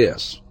like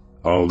this,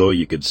 although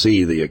you could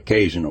see the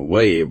occasional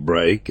wave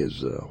break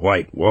as a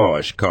white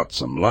wash caught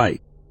some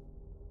light.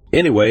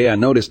 Anyway, I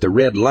noticed a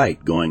red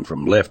light going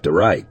from left to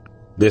right.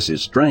 This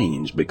is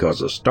strange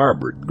because of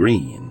starboard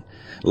green.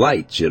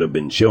 Light should have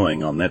been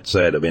showing on that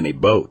side of any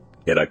boat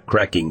at a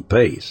cracking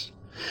pace,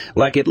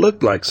 like it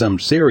looked like some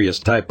serious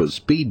type of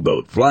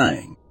speedboat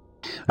flying.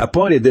 I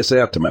pointed this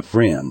out to my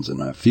friends,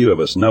 and a few of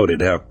us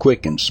noted how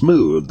quick and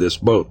smooth this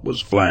boat was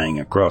flying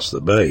across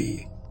the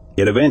bay.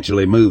 It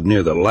eventually moved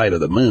near the light of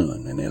the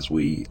moon, and as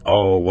we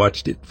all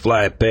watched it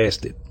fly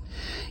past it,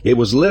 it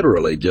was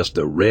literally just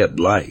a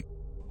red light,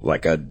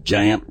 like a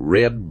giant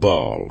red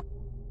ball.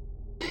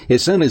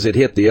 As soon as it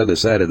hit the other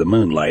side of the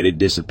moonlight, it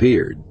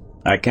disappeared.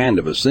 I kind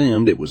of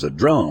assumed it was a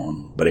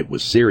drone, but it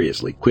was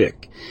seriously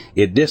quick.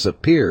 It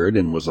disappeared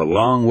and was a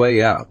long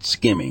way out,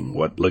 skimming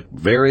what looked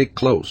very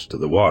close to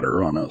the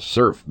water on a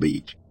surf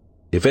beach.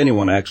 If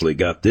anyone actually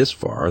got this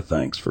far,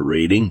 thanks for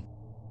reading.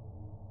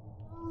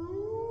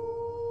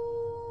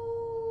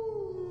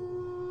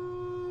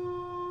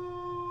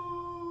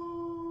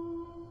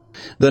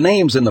 The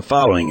names in the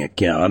following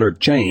account are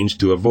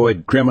changed to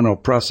avoid criminal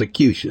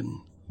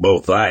prosecution.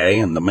 Both I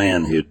and the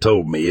man who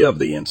told me of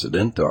the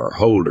incident are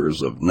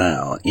holders of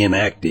now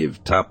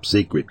inactive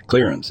top-secret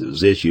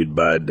clearances issued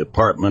by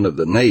Department of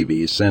the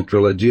Navy's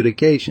Central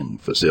Adjudication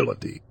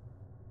Facility.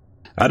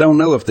 I don't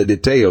know if the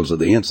details of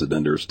the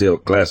incident are still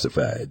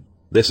classified.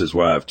 This is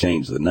why I've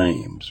changed the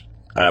names.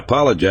 I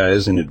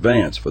apologize in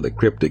advance for the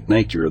cryptic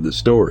nature of the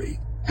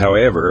story.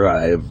 However,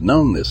 I have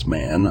known this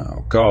man,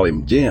 I'll call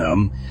him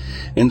Jim,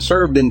 and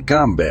served in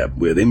combat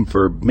with him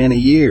for many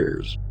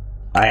years.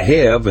 I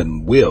have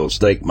and will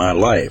stake my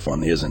life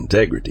on his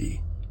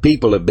integrity.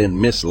 People have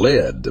been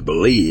misled to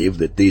believe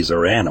that these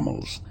are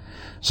animals,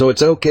 so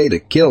it's okay to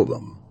kill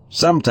them.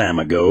 Some time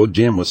ago,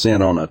 Jim was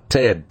sent on a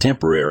tad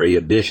temporary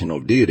additional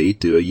duty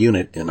to a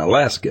unit in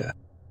Alaska.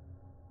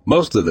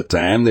 Most of the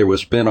time, they were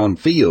spent on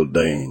field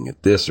daying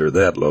at this or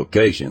that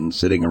location,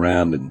 sitting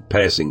around and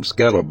passing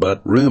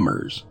scuttlebutt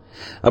rumors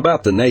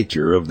about the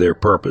nature of their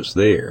purpose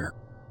there.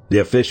 The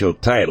official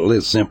title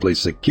is simply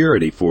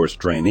Security Force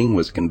Training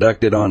was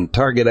conducted on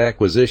target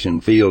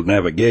acquisition field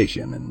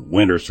navigation and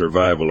winter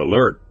survival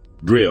alert.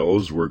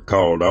 Drills were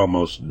called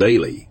almost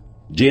daily.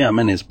 Jim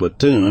and his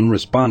platoon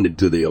responded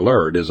to the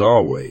alert as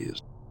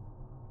always.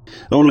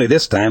 Only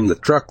this time the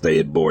truck they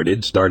had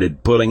boarded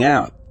started pulling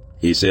out.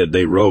 He said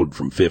they rode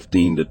from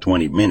 15 to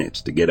 20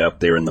 minutes to get up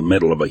there in the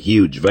middle of a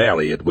huge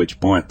valley, at which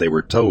point they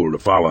were told to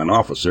follow an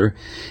officer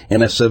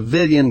and a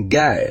civilian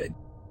guide.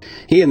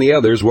 He and the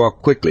others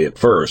walked quickly at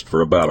first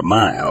for about a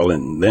mile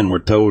and then were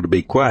told to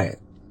be quiet.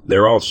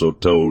 They're also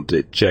told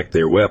to check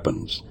their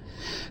weapons.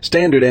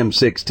 Standard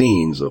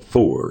M16s of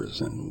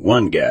 4s, and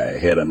one guy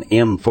had an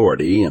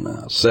M40 and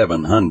a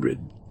 700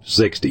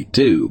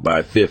 62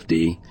 by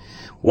 50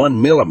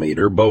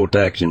 1mm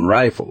bolt-action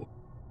rifle.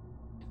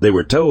 They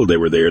were told they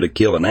were there to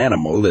kill an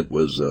animal that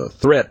was a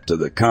threat to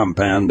the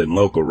compound and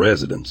local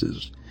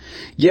residences.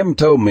 Jim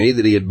told me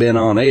that he had been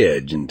on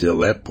edge until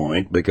that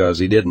point because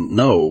he didn't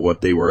know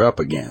what they were up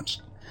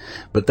against,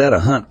 but that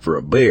a hunt for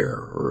a bear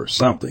or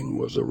something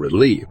was a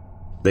relief.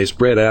 They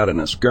spread out in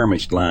a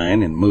skirmish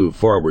line and moved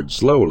forward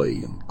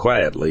slowly and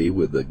quietly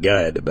with the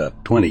guide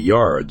about 20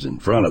 yards in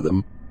front of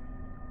them.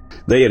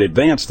 They had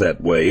advanced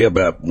that way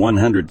about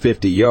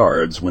 150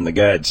 yards when the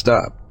guide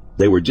stopped.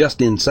 They were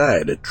just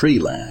inside a tree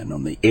line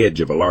on the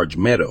edge of a large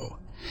meadow.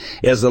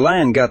 As the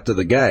line got to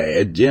the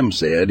guide, Jim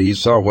said he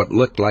saw what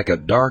looked like a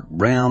dark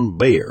brown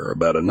bear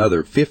about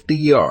another 50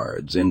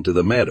 yards into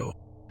the meadow.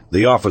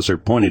 The officer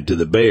pointed to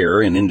the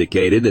bear and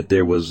indicated that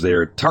there was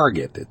their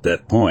target. At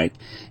that point,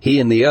 he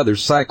and the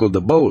others cycled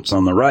the bolts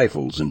on the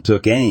rifles and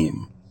took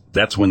aim.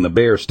 That's when the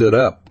bear stood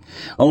up.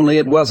 Only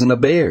it wasn't a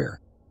bear.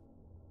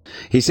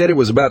 He said it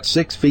was about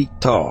 6 feet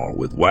tall,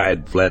 with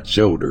wide, flat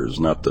shoulders,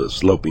 not the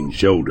sloping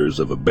shoulders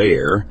of a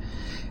bear,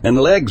 and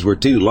the legs were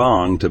too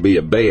long to be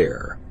a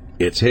bear.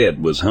 Its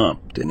head was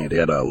humped, and it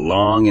had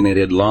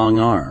long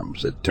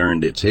arms that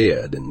turned its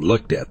head and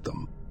looked at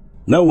them.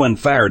 No one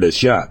fired a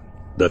shot.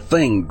 The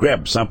thing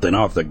grabbed something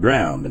off the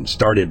ground and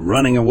started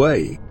running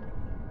away.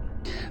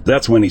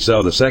 That's when he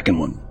saw the second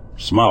one,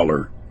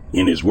 smaller,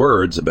 in his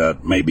words,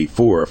 about maybe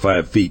 4 or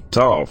 5 feet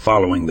tall,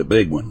 following the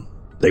big one.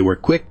 They were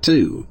quick,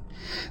 too.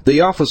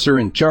 The officer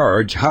in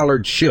charge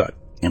hollered shut,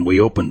 and we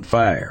opened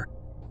fire.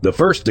 The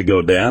first to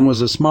go down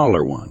was a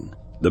smaller one.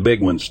 The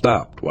big one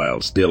stopped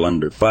while still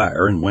under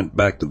fire and went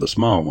back to the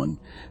small one,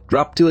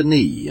 dropped to a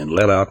knee, and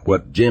let out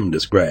what Jim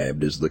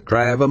described as the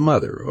cry of a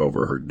mother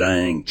over her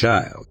dying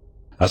child.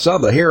 I saw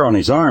the hair on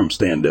his arm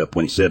stand up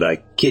when he said,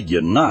 "I kid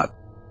you not."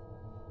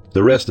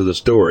 The rest of the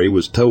story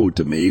was told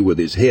to me with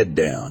his head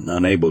down,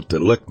 unable to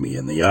look me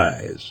in the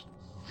eyes.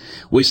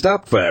 We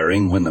stopped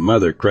firing when the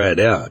mother cried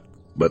out,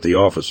 but the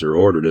officer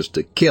ordered us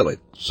to kill it,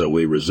 so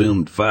we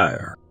resumed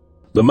fire.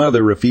 The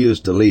mother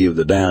refused to leave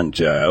the downed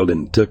child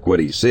and took what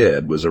he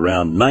said was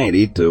around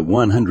 90 to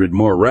 100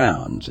 more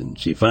rounds, and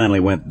she finally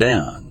went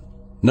down.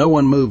 No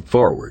one moved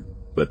forward,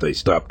 but they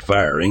stopped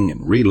firing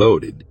and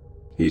reloaded.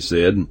 He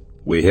said,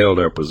 "We held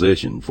our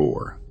position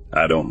for,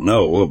 I don't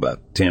know,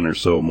 about 10 or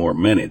so more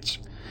minutes.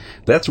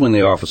 That's when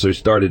the officer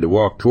started to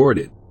walk toward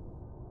it.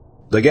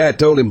 The guy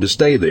told him to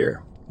stay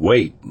there,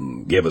 wait,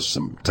 and give us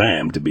some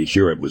time to be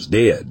sure it was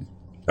dead.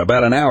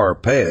 About an hour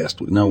passed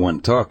with no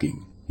one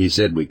talking. He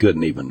said we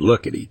couldn't even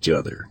look at each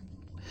other.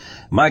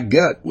 My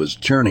gut was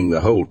churning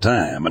the whole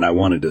time, and I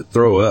wanted to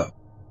throw up.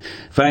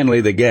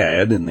 Finally, the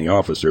guide and the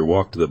officer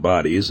walked to the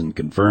bodies and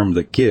confirmed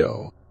the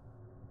kill.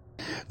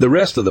 The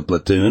rest of the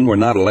platoon were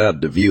not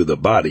allowed to view the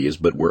bodies,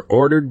 but were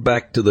ordered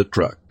back to the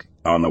truck.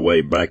 On the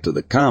way back to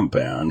the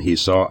compound, he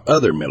saw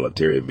other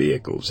military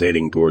vehicles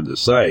heading toward the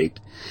site,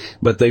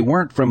 but they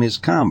weren't from his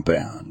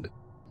compound.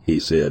 He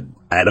said,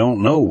 "I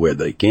don't know where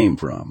they came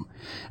from.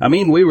 I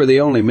mean, we were the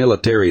only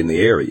military in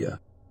the area."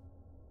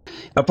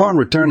 Upon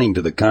returning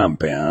to the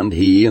compound,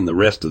 he and the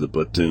rest of the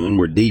platoon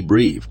were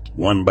debriefed,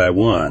 one by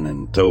one,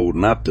 and told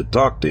not to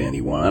talk to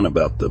anyone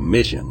about the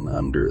mission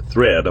under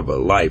threat of a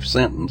life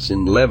sentence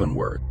in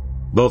Leavenworth.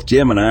 Both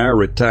Jim and I are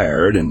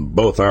retired, and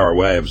both our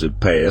wives have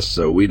passed,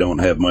 so we don't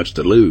have much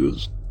to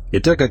lose.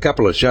 It took a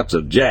couple of shots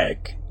of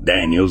Jack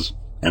Daniels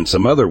and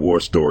some other war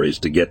stories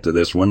to get to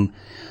this one,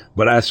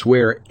 but I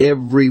swear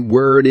every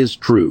word is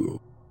true.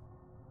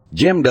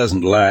 Jim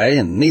doesn't lie,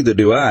 and neither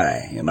do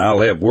I, and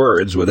I'll have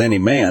words with any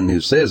man who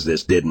says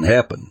this didn't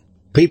happen.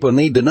 People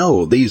need to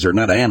know these are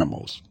not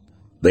animals.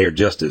 They are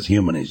just as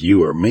human as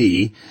you or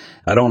me.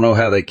 I don't know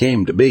how they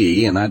came to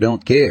be, and I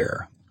don't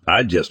care.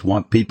 I just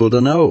want people to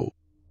know.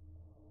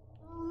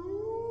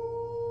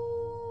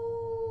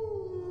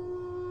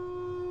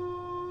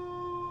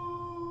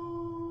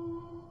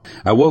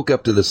 I woke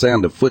up to the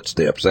sound of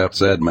footsteps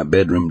outside my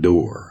bedroom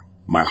door.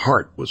 My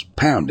heart was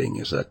pounding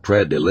as I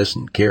tried to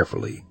listen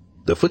carefully.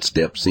 The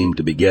footsteps seemed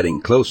to be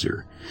getting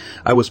closer.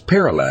 I was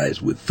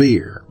paralyzed with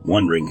fear,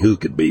 wondering who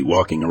could be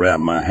walking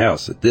around my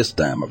house at this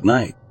time of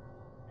night.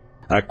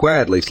 I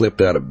quietly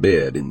slipped out of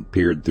bed and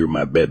peered through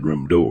my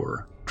bedroom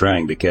door,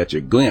 trying to catch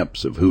a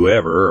glimpse of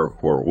whoever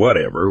or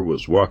whatever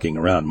was walking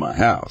around my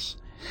house.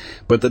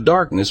 But the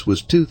darkness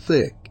was too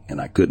thick, and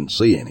I couldn't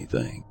see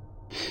anything.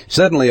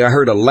 Suddenly I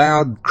heard a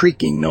loud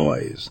creaking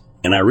noise,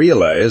 and I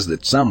realized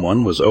that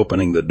someone was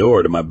opening the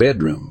door to my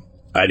bedroom.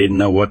 I didn't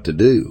know what to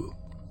do.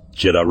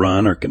 Should I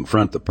run or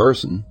confront the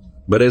person?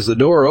 But as the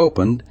door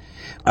opened,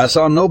 I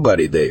saw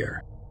nobody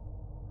there.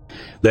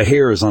 The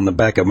hairs on the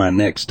back of my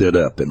neck stood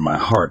up, and my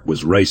heart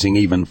was racing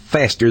even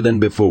faster than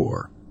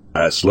before.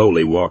 I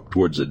slowly walked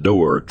towards the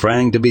door,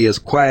 trying to be as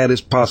quiet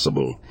as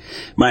possible.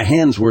 My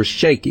hands were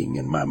shaking,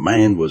 and my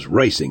mind was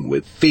racing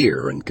with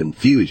fear and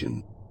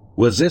confusion.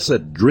 Was this a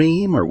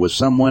dream, or was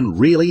someone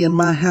really in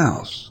my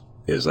house?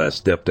 As I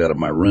stepped out of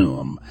my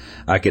room,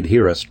 I could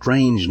hear a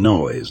strange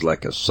noise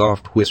like a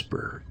soft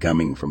whisper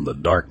coming from the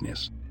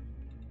darkness.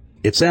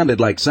 It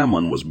sounded like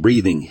someone was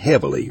breathing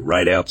heavily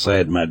right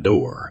outside my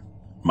door.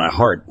 My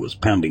heart was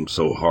pounding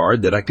so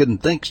hard that I couldn't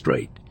think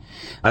straight.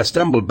 I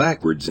stumbled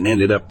backwards and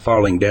ended up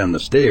falling down the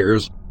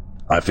stairs.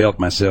 I felt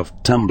myself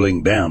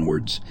tumbling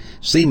downwards,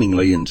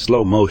 seemingly in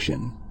slow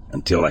motion,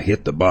 until I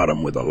hit the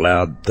bottom with a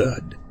loud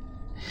thud.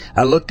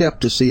 I looked up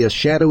to see a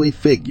shadowy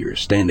figure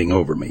standing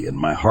over me, and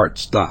my heart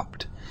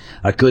stopped.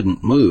 I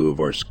couldn't move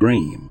or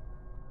scream.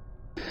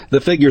 The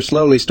figure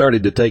slowly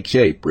started to take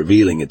shape,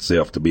 revealing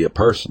itself to be a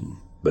person,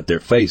 but their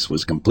face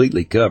was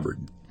completely covered.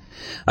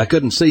 I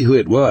couldn't see who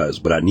it was,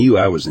 but I knew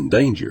I was in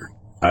danger.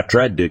 I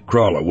tried to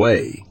crawl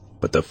away,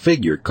 but the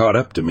figure caught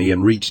up to me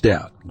and reached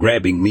out,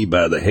 grabbing me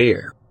by the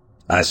hair.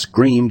 I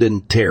screamed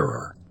in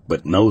terror,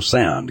 but no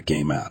sound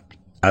came out.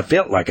 I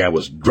felt like I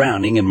was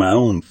drowning in my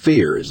own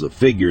fear as the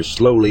figure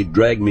slowly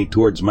dragged me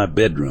towards my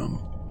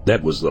bedroom.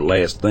 That was the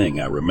last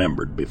thing I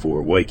remembered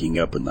before waking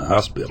up in the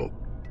hospital.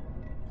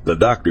 The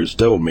doctors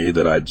told me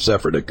that I'd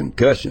suffered a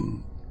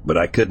concussion, but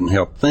I couldn't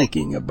help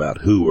thinking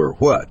about who or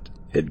what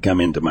had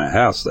come into my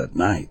house that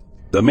night.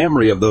 The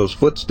memory of those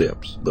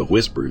footsteps, the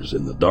whispers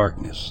in the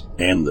darkness,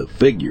 and the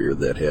figure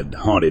that had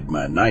haunted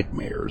my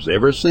nightmares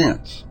ever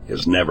since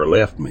has never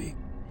left me.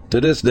 To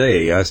this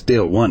day, I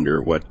still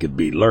wonder what could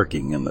be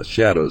lurking in the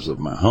shadows of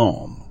my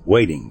home,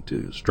 waiting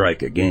to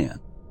strike again.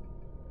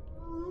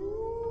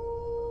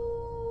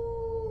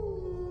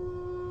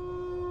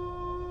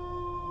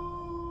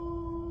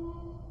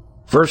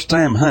 First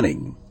time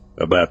hunting.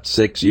 About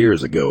 6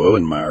 years ago,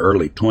 in my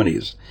early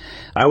 20s,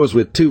 I was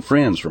with two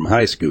friends from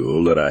high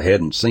school that I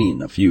hadn't seen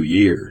in a few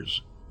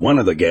years. One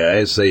of the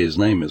guys, say his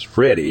name is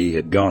Freddie,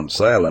 had gone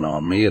silent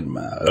on me, and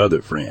my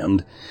other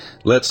friend,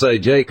 let's say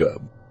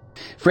Jacob.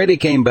 Freddie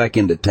came back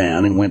into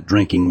town and went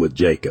drinking with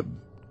Jacob.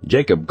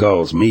 Jacob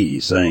calls me,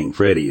 saying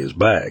Freddie is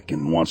back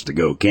and wants to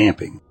go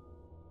camping.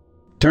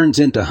 Turns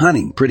into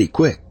hunting pretty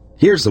quick.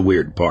 Here's the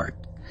weird part.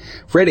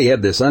 Freddie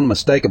had this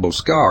unmistakable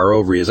scar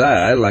over his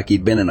eye like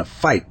he'd been in a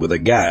fight with a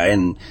guy,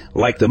 and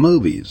like the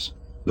movies.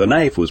 The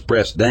knife was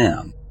pressed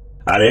down.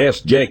 I'd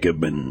asked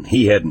Jacob, and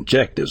he hadn't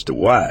checked as to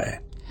why.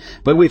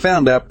 But we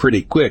found out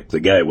pretty quick the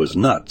guy was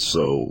nuts,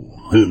 so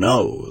who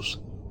knows?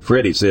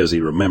 Freddie says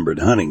he remembered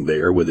hunting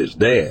there with his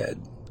dad.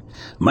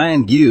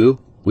 Mind you,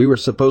 we were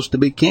supposed to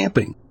be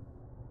camping.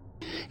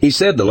 He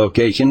said the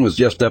location was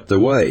just up the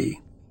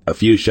way. A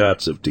few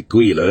shots of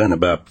tequila and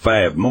about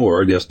 5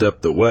 more just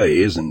up the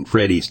ways, and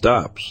Freddie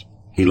stops.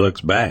 He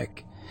looks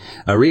back.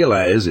 I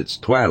realize it's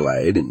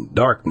twilight and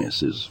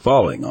darkness is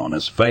falling on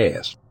us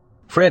fast.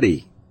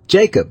 Freddie,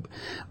 Jacob,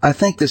 I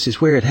think this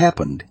is where it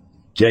happened.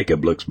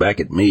 Jacob looks back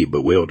at me,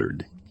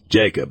 bewildered.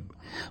 Jacob,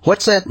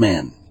 what's that,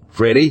 man?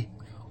 Freddie,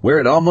 where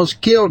it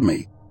almost killed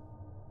me.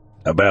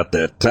 About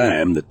that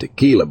time, the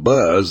tequila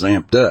buzz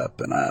amped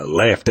up, and I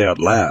laughed out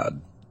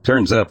loud.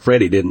 Turns out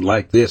Freddie didn't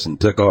like this and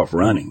took off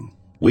running.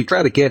 We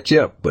try to catch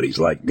up, but he's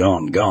like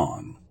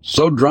gone.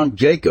 So drunk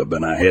Jacob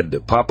and I had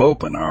to pop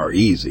open our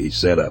easy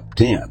set-up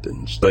tent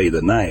and stay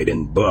the night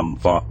in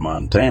Bumfuck,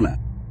 Montana.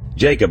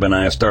 Jacob and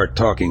I start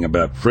talking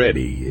about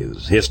Freddie,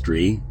 his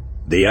history,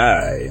 the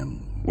eye,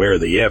 and where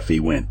the F he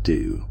went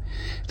to.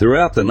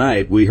 Throughout the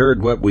night, we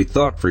heard what we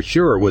thought for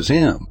sure was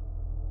him.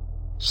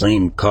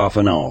 Same cough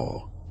and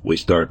all. We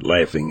start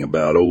laughing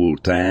about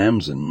old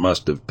times and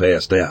must have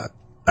passed out.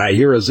 I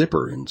hear a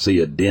zipper and see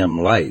a dim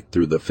light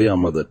through the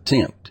film of the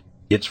tent.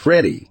 It's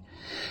Freddie.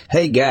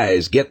 Hey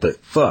guys, get the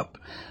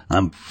fuck.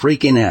 I'm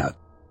freaking out.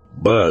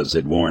 Buzz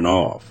had worn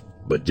off,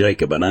 but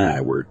Jacob and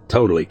I were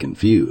totally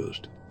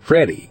confused.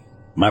 Freddie.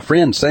 My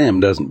friend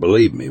Sam doesn't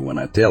believe me when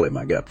I tell him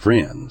I got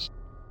friends.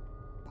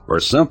 Or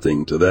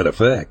something to that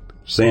effect.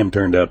 Sam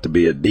turned out to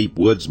be a deep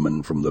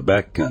woodsman from the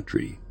back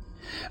country.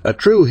 A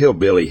true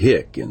hillbilly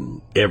hick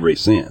in every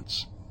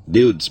sense.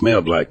 Dude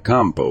smelled like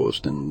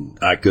compost, and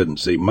I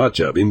couldn't see much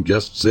of him,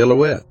 just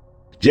silhouette.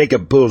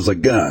 Jacob pulls a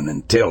gun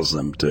and tells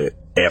them to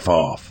F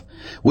off.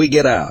 We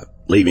get out,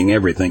 leaving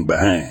everything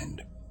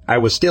behind. I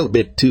was still a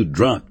bit too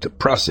drunk to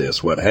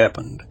process what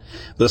happened.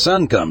 The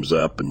sun comes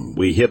up, and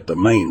we hit the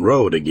main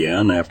road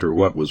again after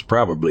what was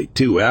probably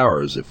 2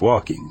 hours of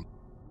walking.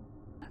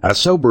 I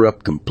sober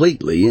up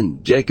completely,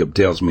 and Jacob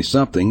tells me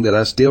something that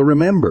I still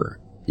remember.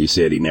 He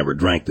said he never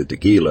drank the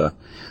tequila,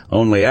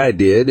 only I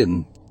did,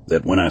 and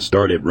that when I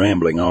started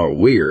rambling all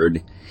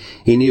weird,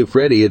 he knew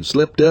Freddie had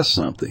slipped us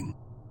something.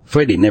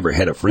 Freddie never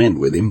had a friend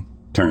with him.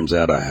 Turns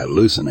out I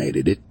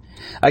hallucinated it.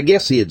 I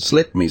guess he had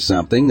slipped me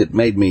something that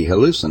made me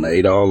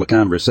hallucinate all the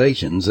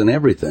conversations and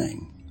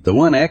everything. The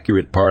one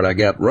accurate part I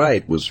got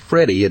right was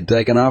Freddie had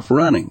taken off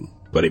running,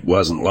 but it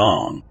wasn't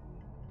long.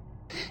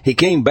 He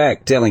came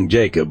back telling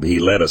Jacob he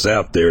let us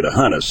out there to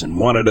hunt us and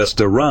wanted us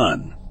to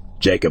run.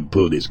 Jacob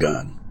pulled his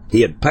gun.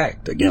 He had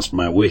packed against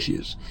my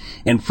wishes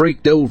and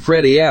freaked old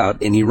Freddie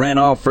out, and he ran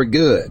off for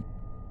good.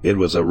 It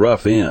was a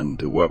rough end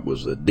to what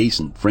was a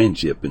decent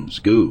friendship in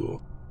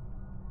school.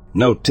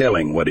 No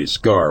telling what his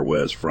scar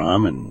was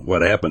from and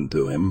what happened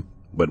to him,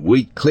 but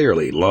we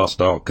clearly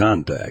lost all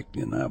contact,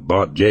 and I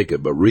bought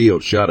Jacob a real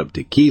shot of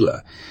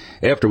tequila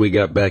after we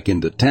got back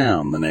into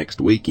town the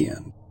next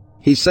weekend.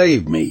 He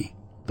saved me.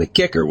 The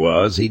kicker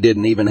was he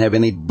didn't even have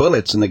any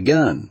bullets in the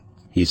gun.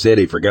 He said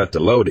he forgot to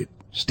load it.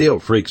 Still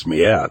freaks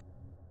me out.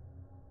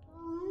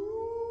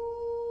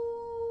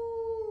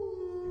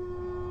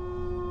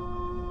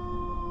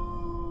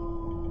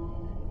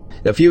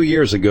 A few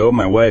years ago,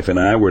 my wife and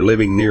I were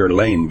living near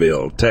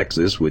Laneville,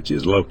 Texas, which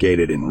is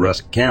located in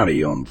Rusk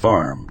County on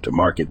farm to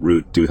Market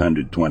Route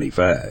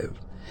 225.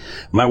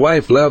 My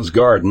wife loves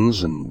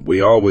gardens, and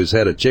we always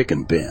had a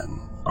chicken pen.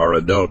 Our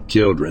adult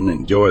children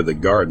enjoy the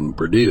garden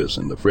produce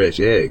and the fresh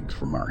eggs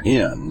from our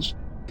hens.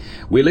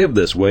 We lived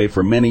this way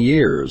for many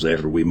years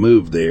after we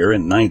moved there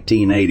in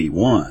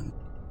 1981.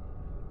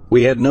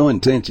 We had no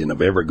intention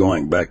of ever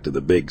going back to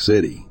the big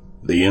city.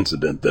 The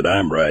incident that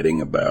I'm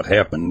writing about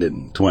happened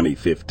in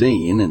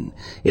 2015, and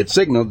it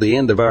signaled the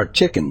end of our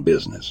chicken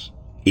business.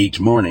 Each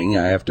morning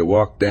I have to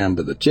walk down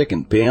to the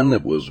chicken pen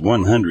that was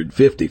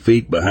 150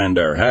 feet behind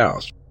our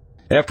house.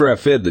 After I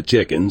fed the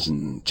chickens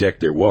and checked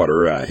their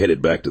water, I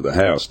headed back to the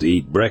house to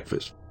eat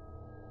breakfast.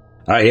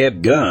 I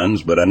had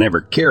guns, but I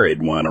never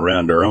carried one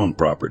around our own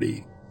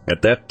property.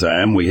 At that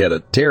time, we had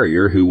a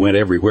terrier who went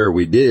everywhere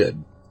we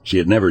did. She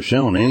had never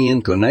shown any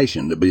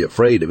inclination to be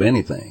afraid of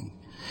anything.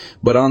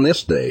 But on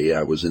this day,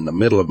 I was in the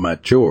middle of my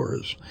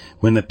chores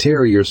when the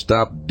terrier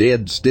stopped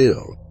dead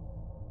still.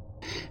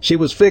 She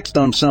was fixed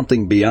on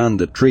something beyond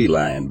the tree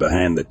line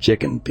behind the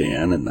chicken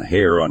pen, and the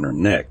hair on her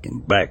neck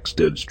and back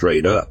stood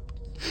straight up.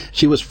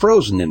 She was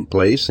frozen in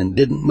place and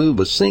didn't move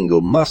a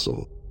single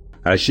muscle.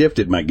 I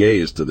shifted my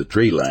gaze to the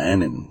tree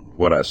line, and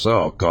what I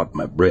saw caught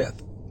my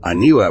breath. I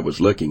knew I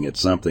was looking at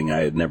something I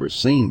had never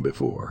seen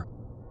before.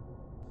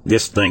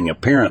 This thing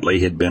apparently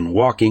had been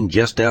walking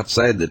just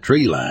outside the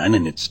tree line,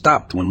 and it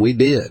stopped when we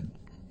did.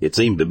 It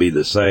seemed to be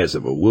the size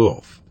of a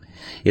wolf.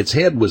 Its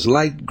head was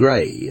light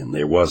gray, and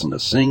there wasn't a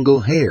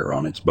single hair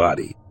on its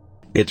body.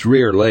 Its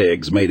rear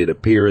legs made it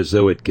appear as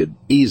though it could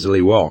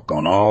easily walk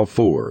on all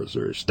fours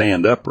or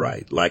stand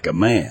upright like a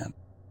man.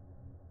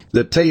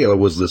 The tail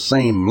was the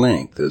same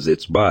length as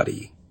its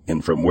body,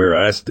 and from where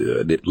I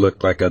stood it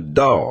looked like a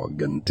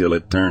dog until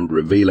it turned,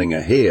 revealing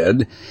a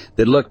head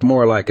that looked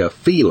more like a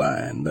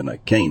feline than a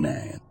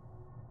canine.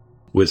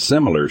 With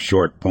similar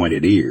short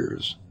pointed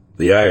ears,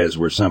 the eyes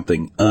were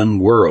something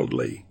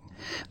unworldly.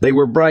 They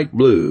were bright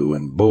blue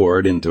and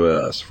bored into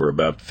us for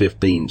about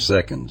 15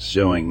 seconds,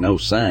 showing no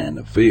sign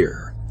of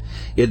fear.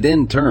 It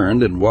then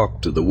turned and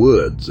walked to the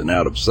woods and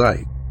out of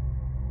sight.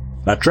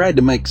 I tried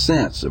to make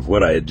sense of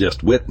what I had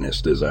just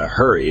witnessed as I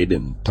hurried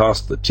and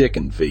tossed the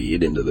chicken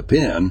feed into the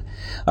pen.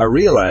 I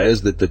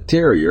realized that the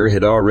terrier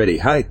had already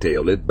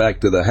hightailed it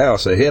back to the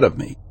house ahead of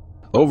me.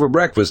 Over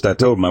breakfast, I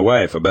told my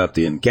wife about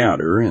the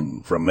encounter,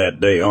 and from that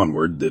day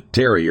onward, the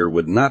terrier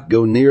would not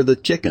go near the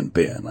chicken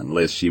pen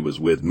unless she was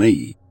with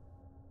me.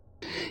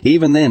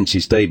 Even then, she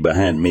stayed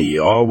behind me,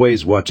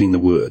 always watching the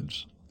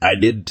woods. I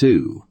did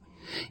too.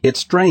 It's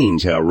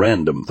strange how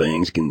random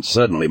things can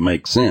suddenly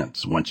make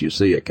sense once you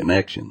see a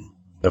connection.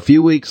 A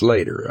few weeks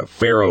later, a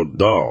feral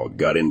dog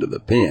got into the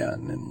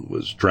pen and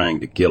was trying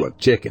to kill a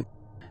chicken.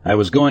 I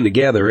was going to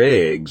gather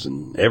eggs,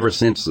 and ever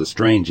since the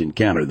strange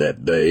encounter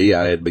that day,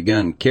 I had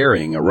begun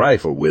carrying a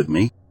rifle with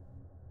me.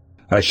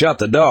 I shot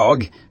the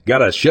dog,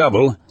 got a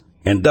shovel,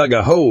 and dug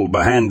a hole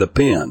behind the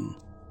pen.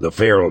 The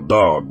feral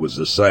dog was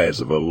the size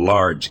of a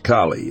large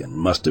collie and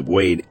must have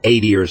weighed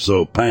 80 or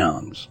so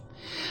pounds.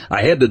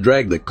 I had to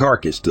drag the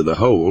carcass to the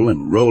hole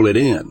and roll it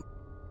in.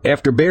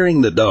 After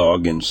burying the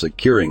dog and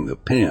securing the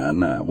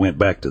pen, I went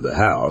back to the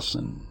house,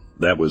 and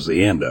that was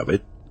the end of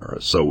it, or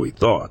so we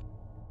thought.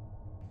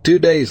 2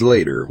 days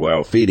later,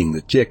 while feeding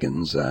the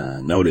chickens,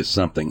 I noticed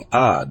something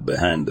odd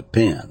behind the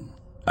pen.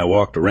 I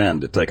walked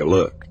around to take a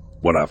look.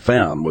 What I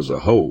found was a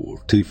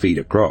hole 2 feet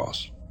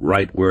across,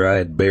 right where I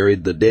had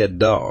buried the dead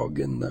dog,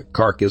 and the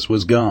carcass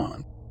was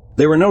gone.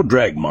 There were no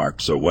drag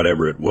marks or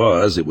whatever it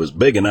was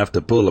big enough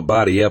to pull the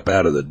body up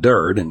out of the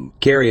dirt and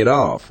carry it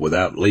off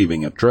without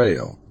leaving a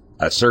trail.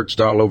 I searched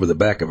all over the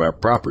back of our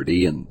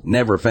property and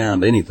never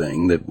found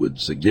anything that would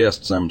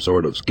suggest some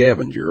sort of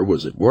scavenger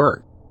was at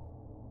work.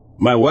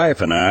 My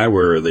wife and I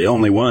were the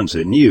only ones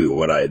who knew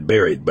what I had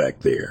buried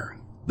back there.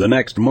 The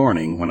next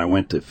morning, when I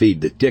went to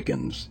feed the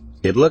chickens,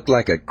 it looked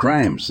like a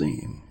crime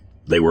scene.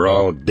 They were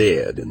all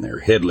dead, and their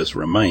headless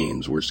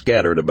remains were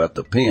scattered about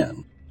the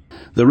pen.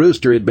 The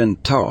rooster had been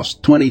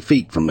tossed 20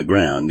 feet from the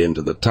ground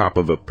into the top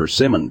of a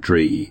persimmon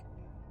tree.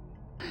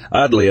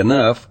 Oddly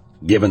enough,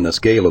 given the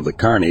scale of the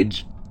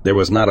carnage, there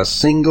was not a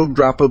single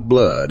drop of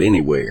blood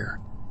anywhere.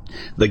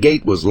 The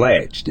gate was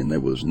latched, and there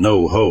was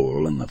no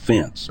hole in the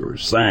fence or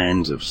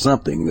signs of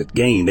something that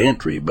gained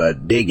entry by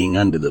digging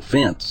under the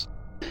fence.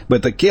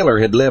 But the killer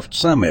had left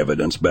some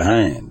evidence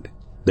behind.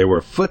 There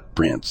were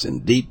footprints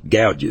and deep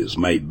gouges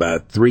made by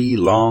 3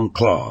 long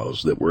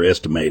claws that were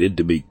estimated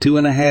to be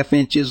 2.5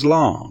 inches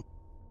long.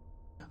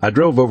 I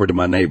drove over to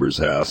my neighbor's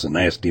house and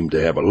asked him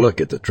to have a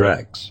look at the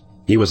tracks.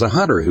 He was a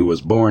hunter who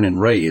was born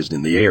and raised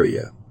in the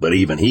area, but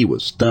even he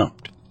was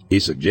stumped. He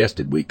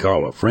suggested we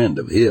call a friend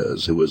of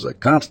his who was a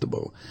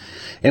constable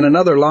and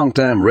another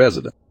long-time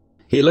resident.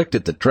 He looked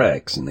at the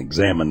tracks and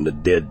examined the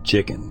dead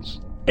chickens.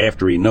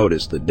 After he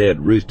noticed the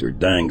dead rooster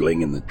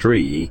dangling in the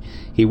tree,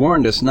 he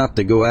warned us not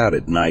to go out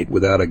at night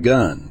without a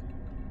gun.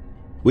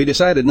 We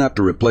decided not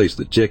to replace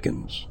the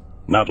chickens.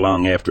 Not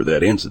long after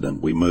that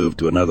incident, we moved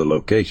to another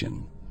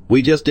location.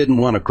 We just didn't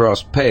want to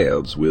cross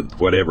paths with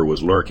whatever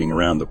was lurking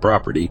around the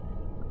property.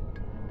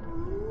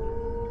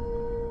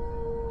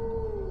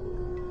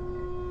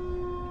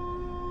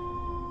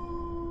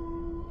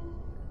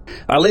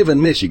 I live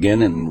in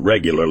Michigan and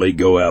regularly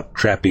go out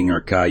trapping or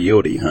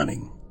coyote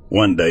hunting.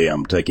 One day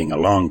I'm taking a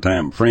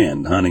longtime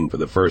friend hunting for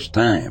the first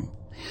time.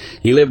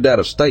 He lived out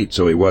of state,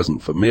 so he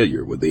wasn't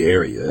familiar with the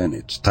area and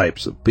its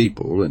types of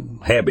people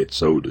and habits,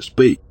 so to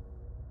speak.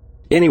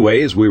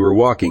 Anyways, we were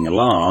walking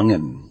along,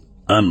 and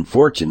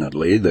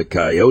unfortunately the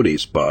coyote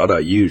spot I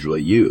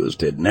usually used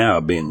had now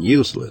been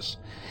useless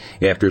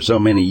after so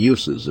many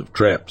uses of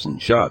traps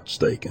and shots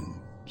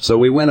taken. So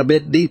we went a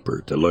bit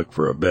deeper to look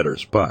for a better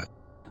spot.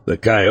 The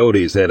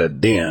coyotes had a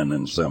den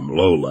in some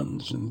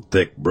lowlands and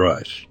thick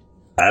brush.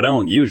 I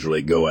don't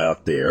usually go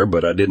out there,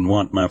 but I didn't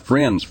want my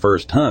friend's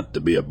first hunt to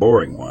be a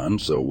boring one,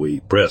 so we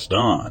pressed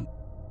on.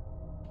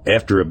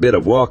 After a bit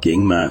of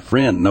walking, my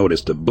friend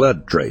noticed a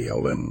blood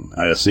trail, and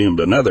I assumed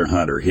another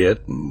hunter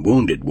hit and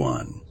wounded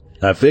one.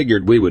 I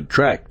figured we would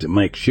track to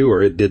make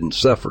sure it didn't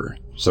suffer,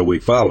 so we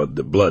followed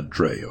the blood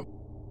trail.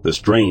 The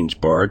strange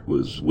part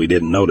was we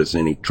didn't notice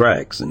any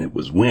tracks, and it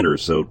was winter,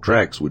 so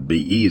tracks would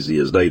be easy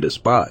as day to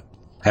spot.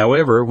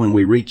 However, when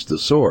we reached the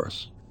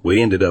source,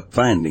 we ended up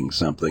finding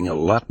something a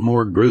lot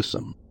more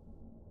gruesome.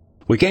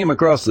 We came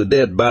across the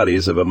dead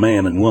bodies of a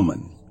man and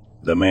woman.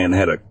 The man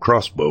had a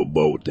crossbow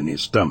bolt in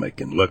his stomach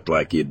and looked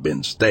like he had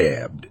been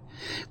stabbed.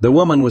 The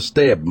woman was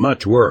stabbed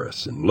much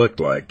worse and looked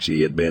like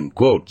she had been,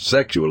 quote,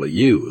 sexually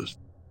used.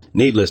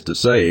 Needless to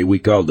say, we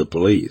called the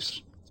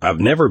police. I've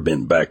never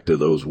been back to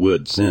those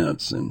woods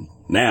since, and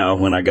now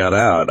when I got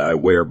out, I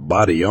wear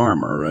body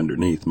armor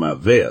underneath my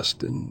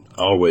vest and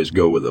always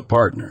go with a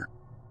partner.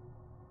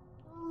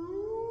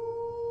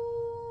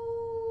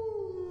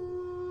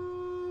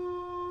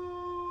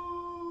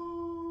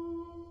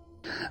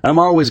 I'm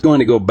always going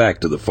to go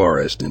back to the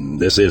forest, and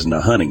this isn't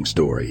a hunting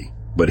story.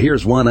 But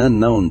here's one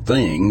unknown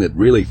thing that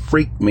really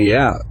freaked me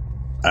out.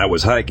 I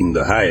was hiking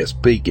the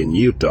highest peak in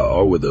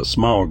Utah with a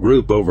small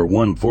group over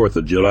one 4th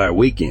of July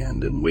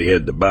weekend, and we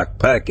had to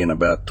backpack in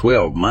about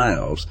 12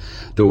 miles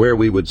to where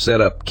we would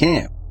set up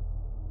camp.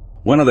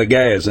 One of the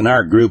guys in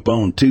our group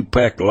owned 2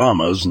 pack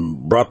llamas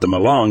and brought them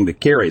along to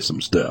carry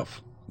some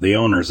stuff. The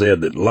owner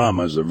said that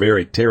llamas are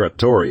very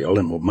territorial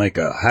and will make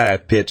a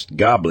high-pitched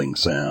gobbling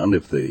sound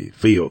if they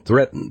feel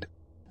threatened.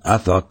 I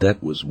thought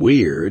that was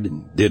weird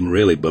and didn't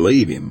really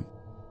believe him.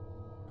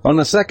 On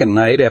the second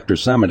night after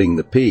summiting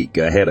the peak,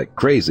 I had a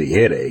crazy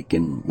headache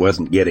and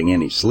wasn't getting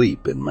any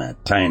sleep in my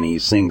tiny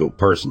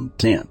single-person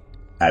tent.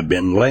 I'd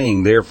been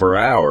laying there for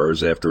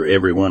hours after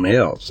everyone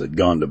else had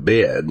gone to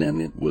bed,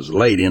 and it was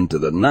late into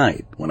the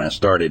night when I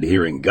started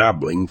hearing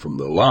gobbling from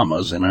the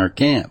llamas in our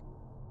camp.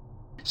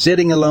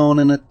 Sitting alone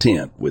in a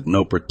tent with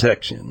no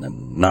protection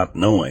and not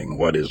knowing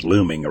what is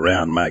looming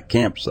around my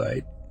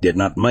campsite did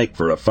not make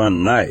for a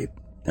fun night,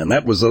 and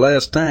that was the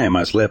last time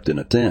I slept in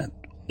a tent.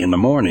 In the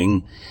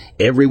morning,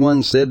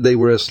 everyone said they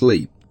were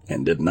asleep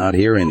and did not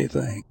hear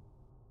anything.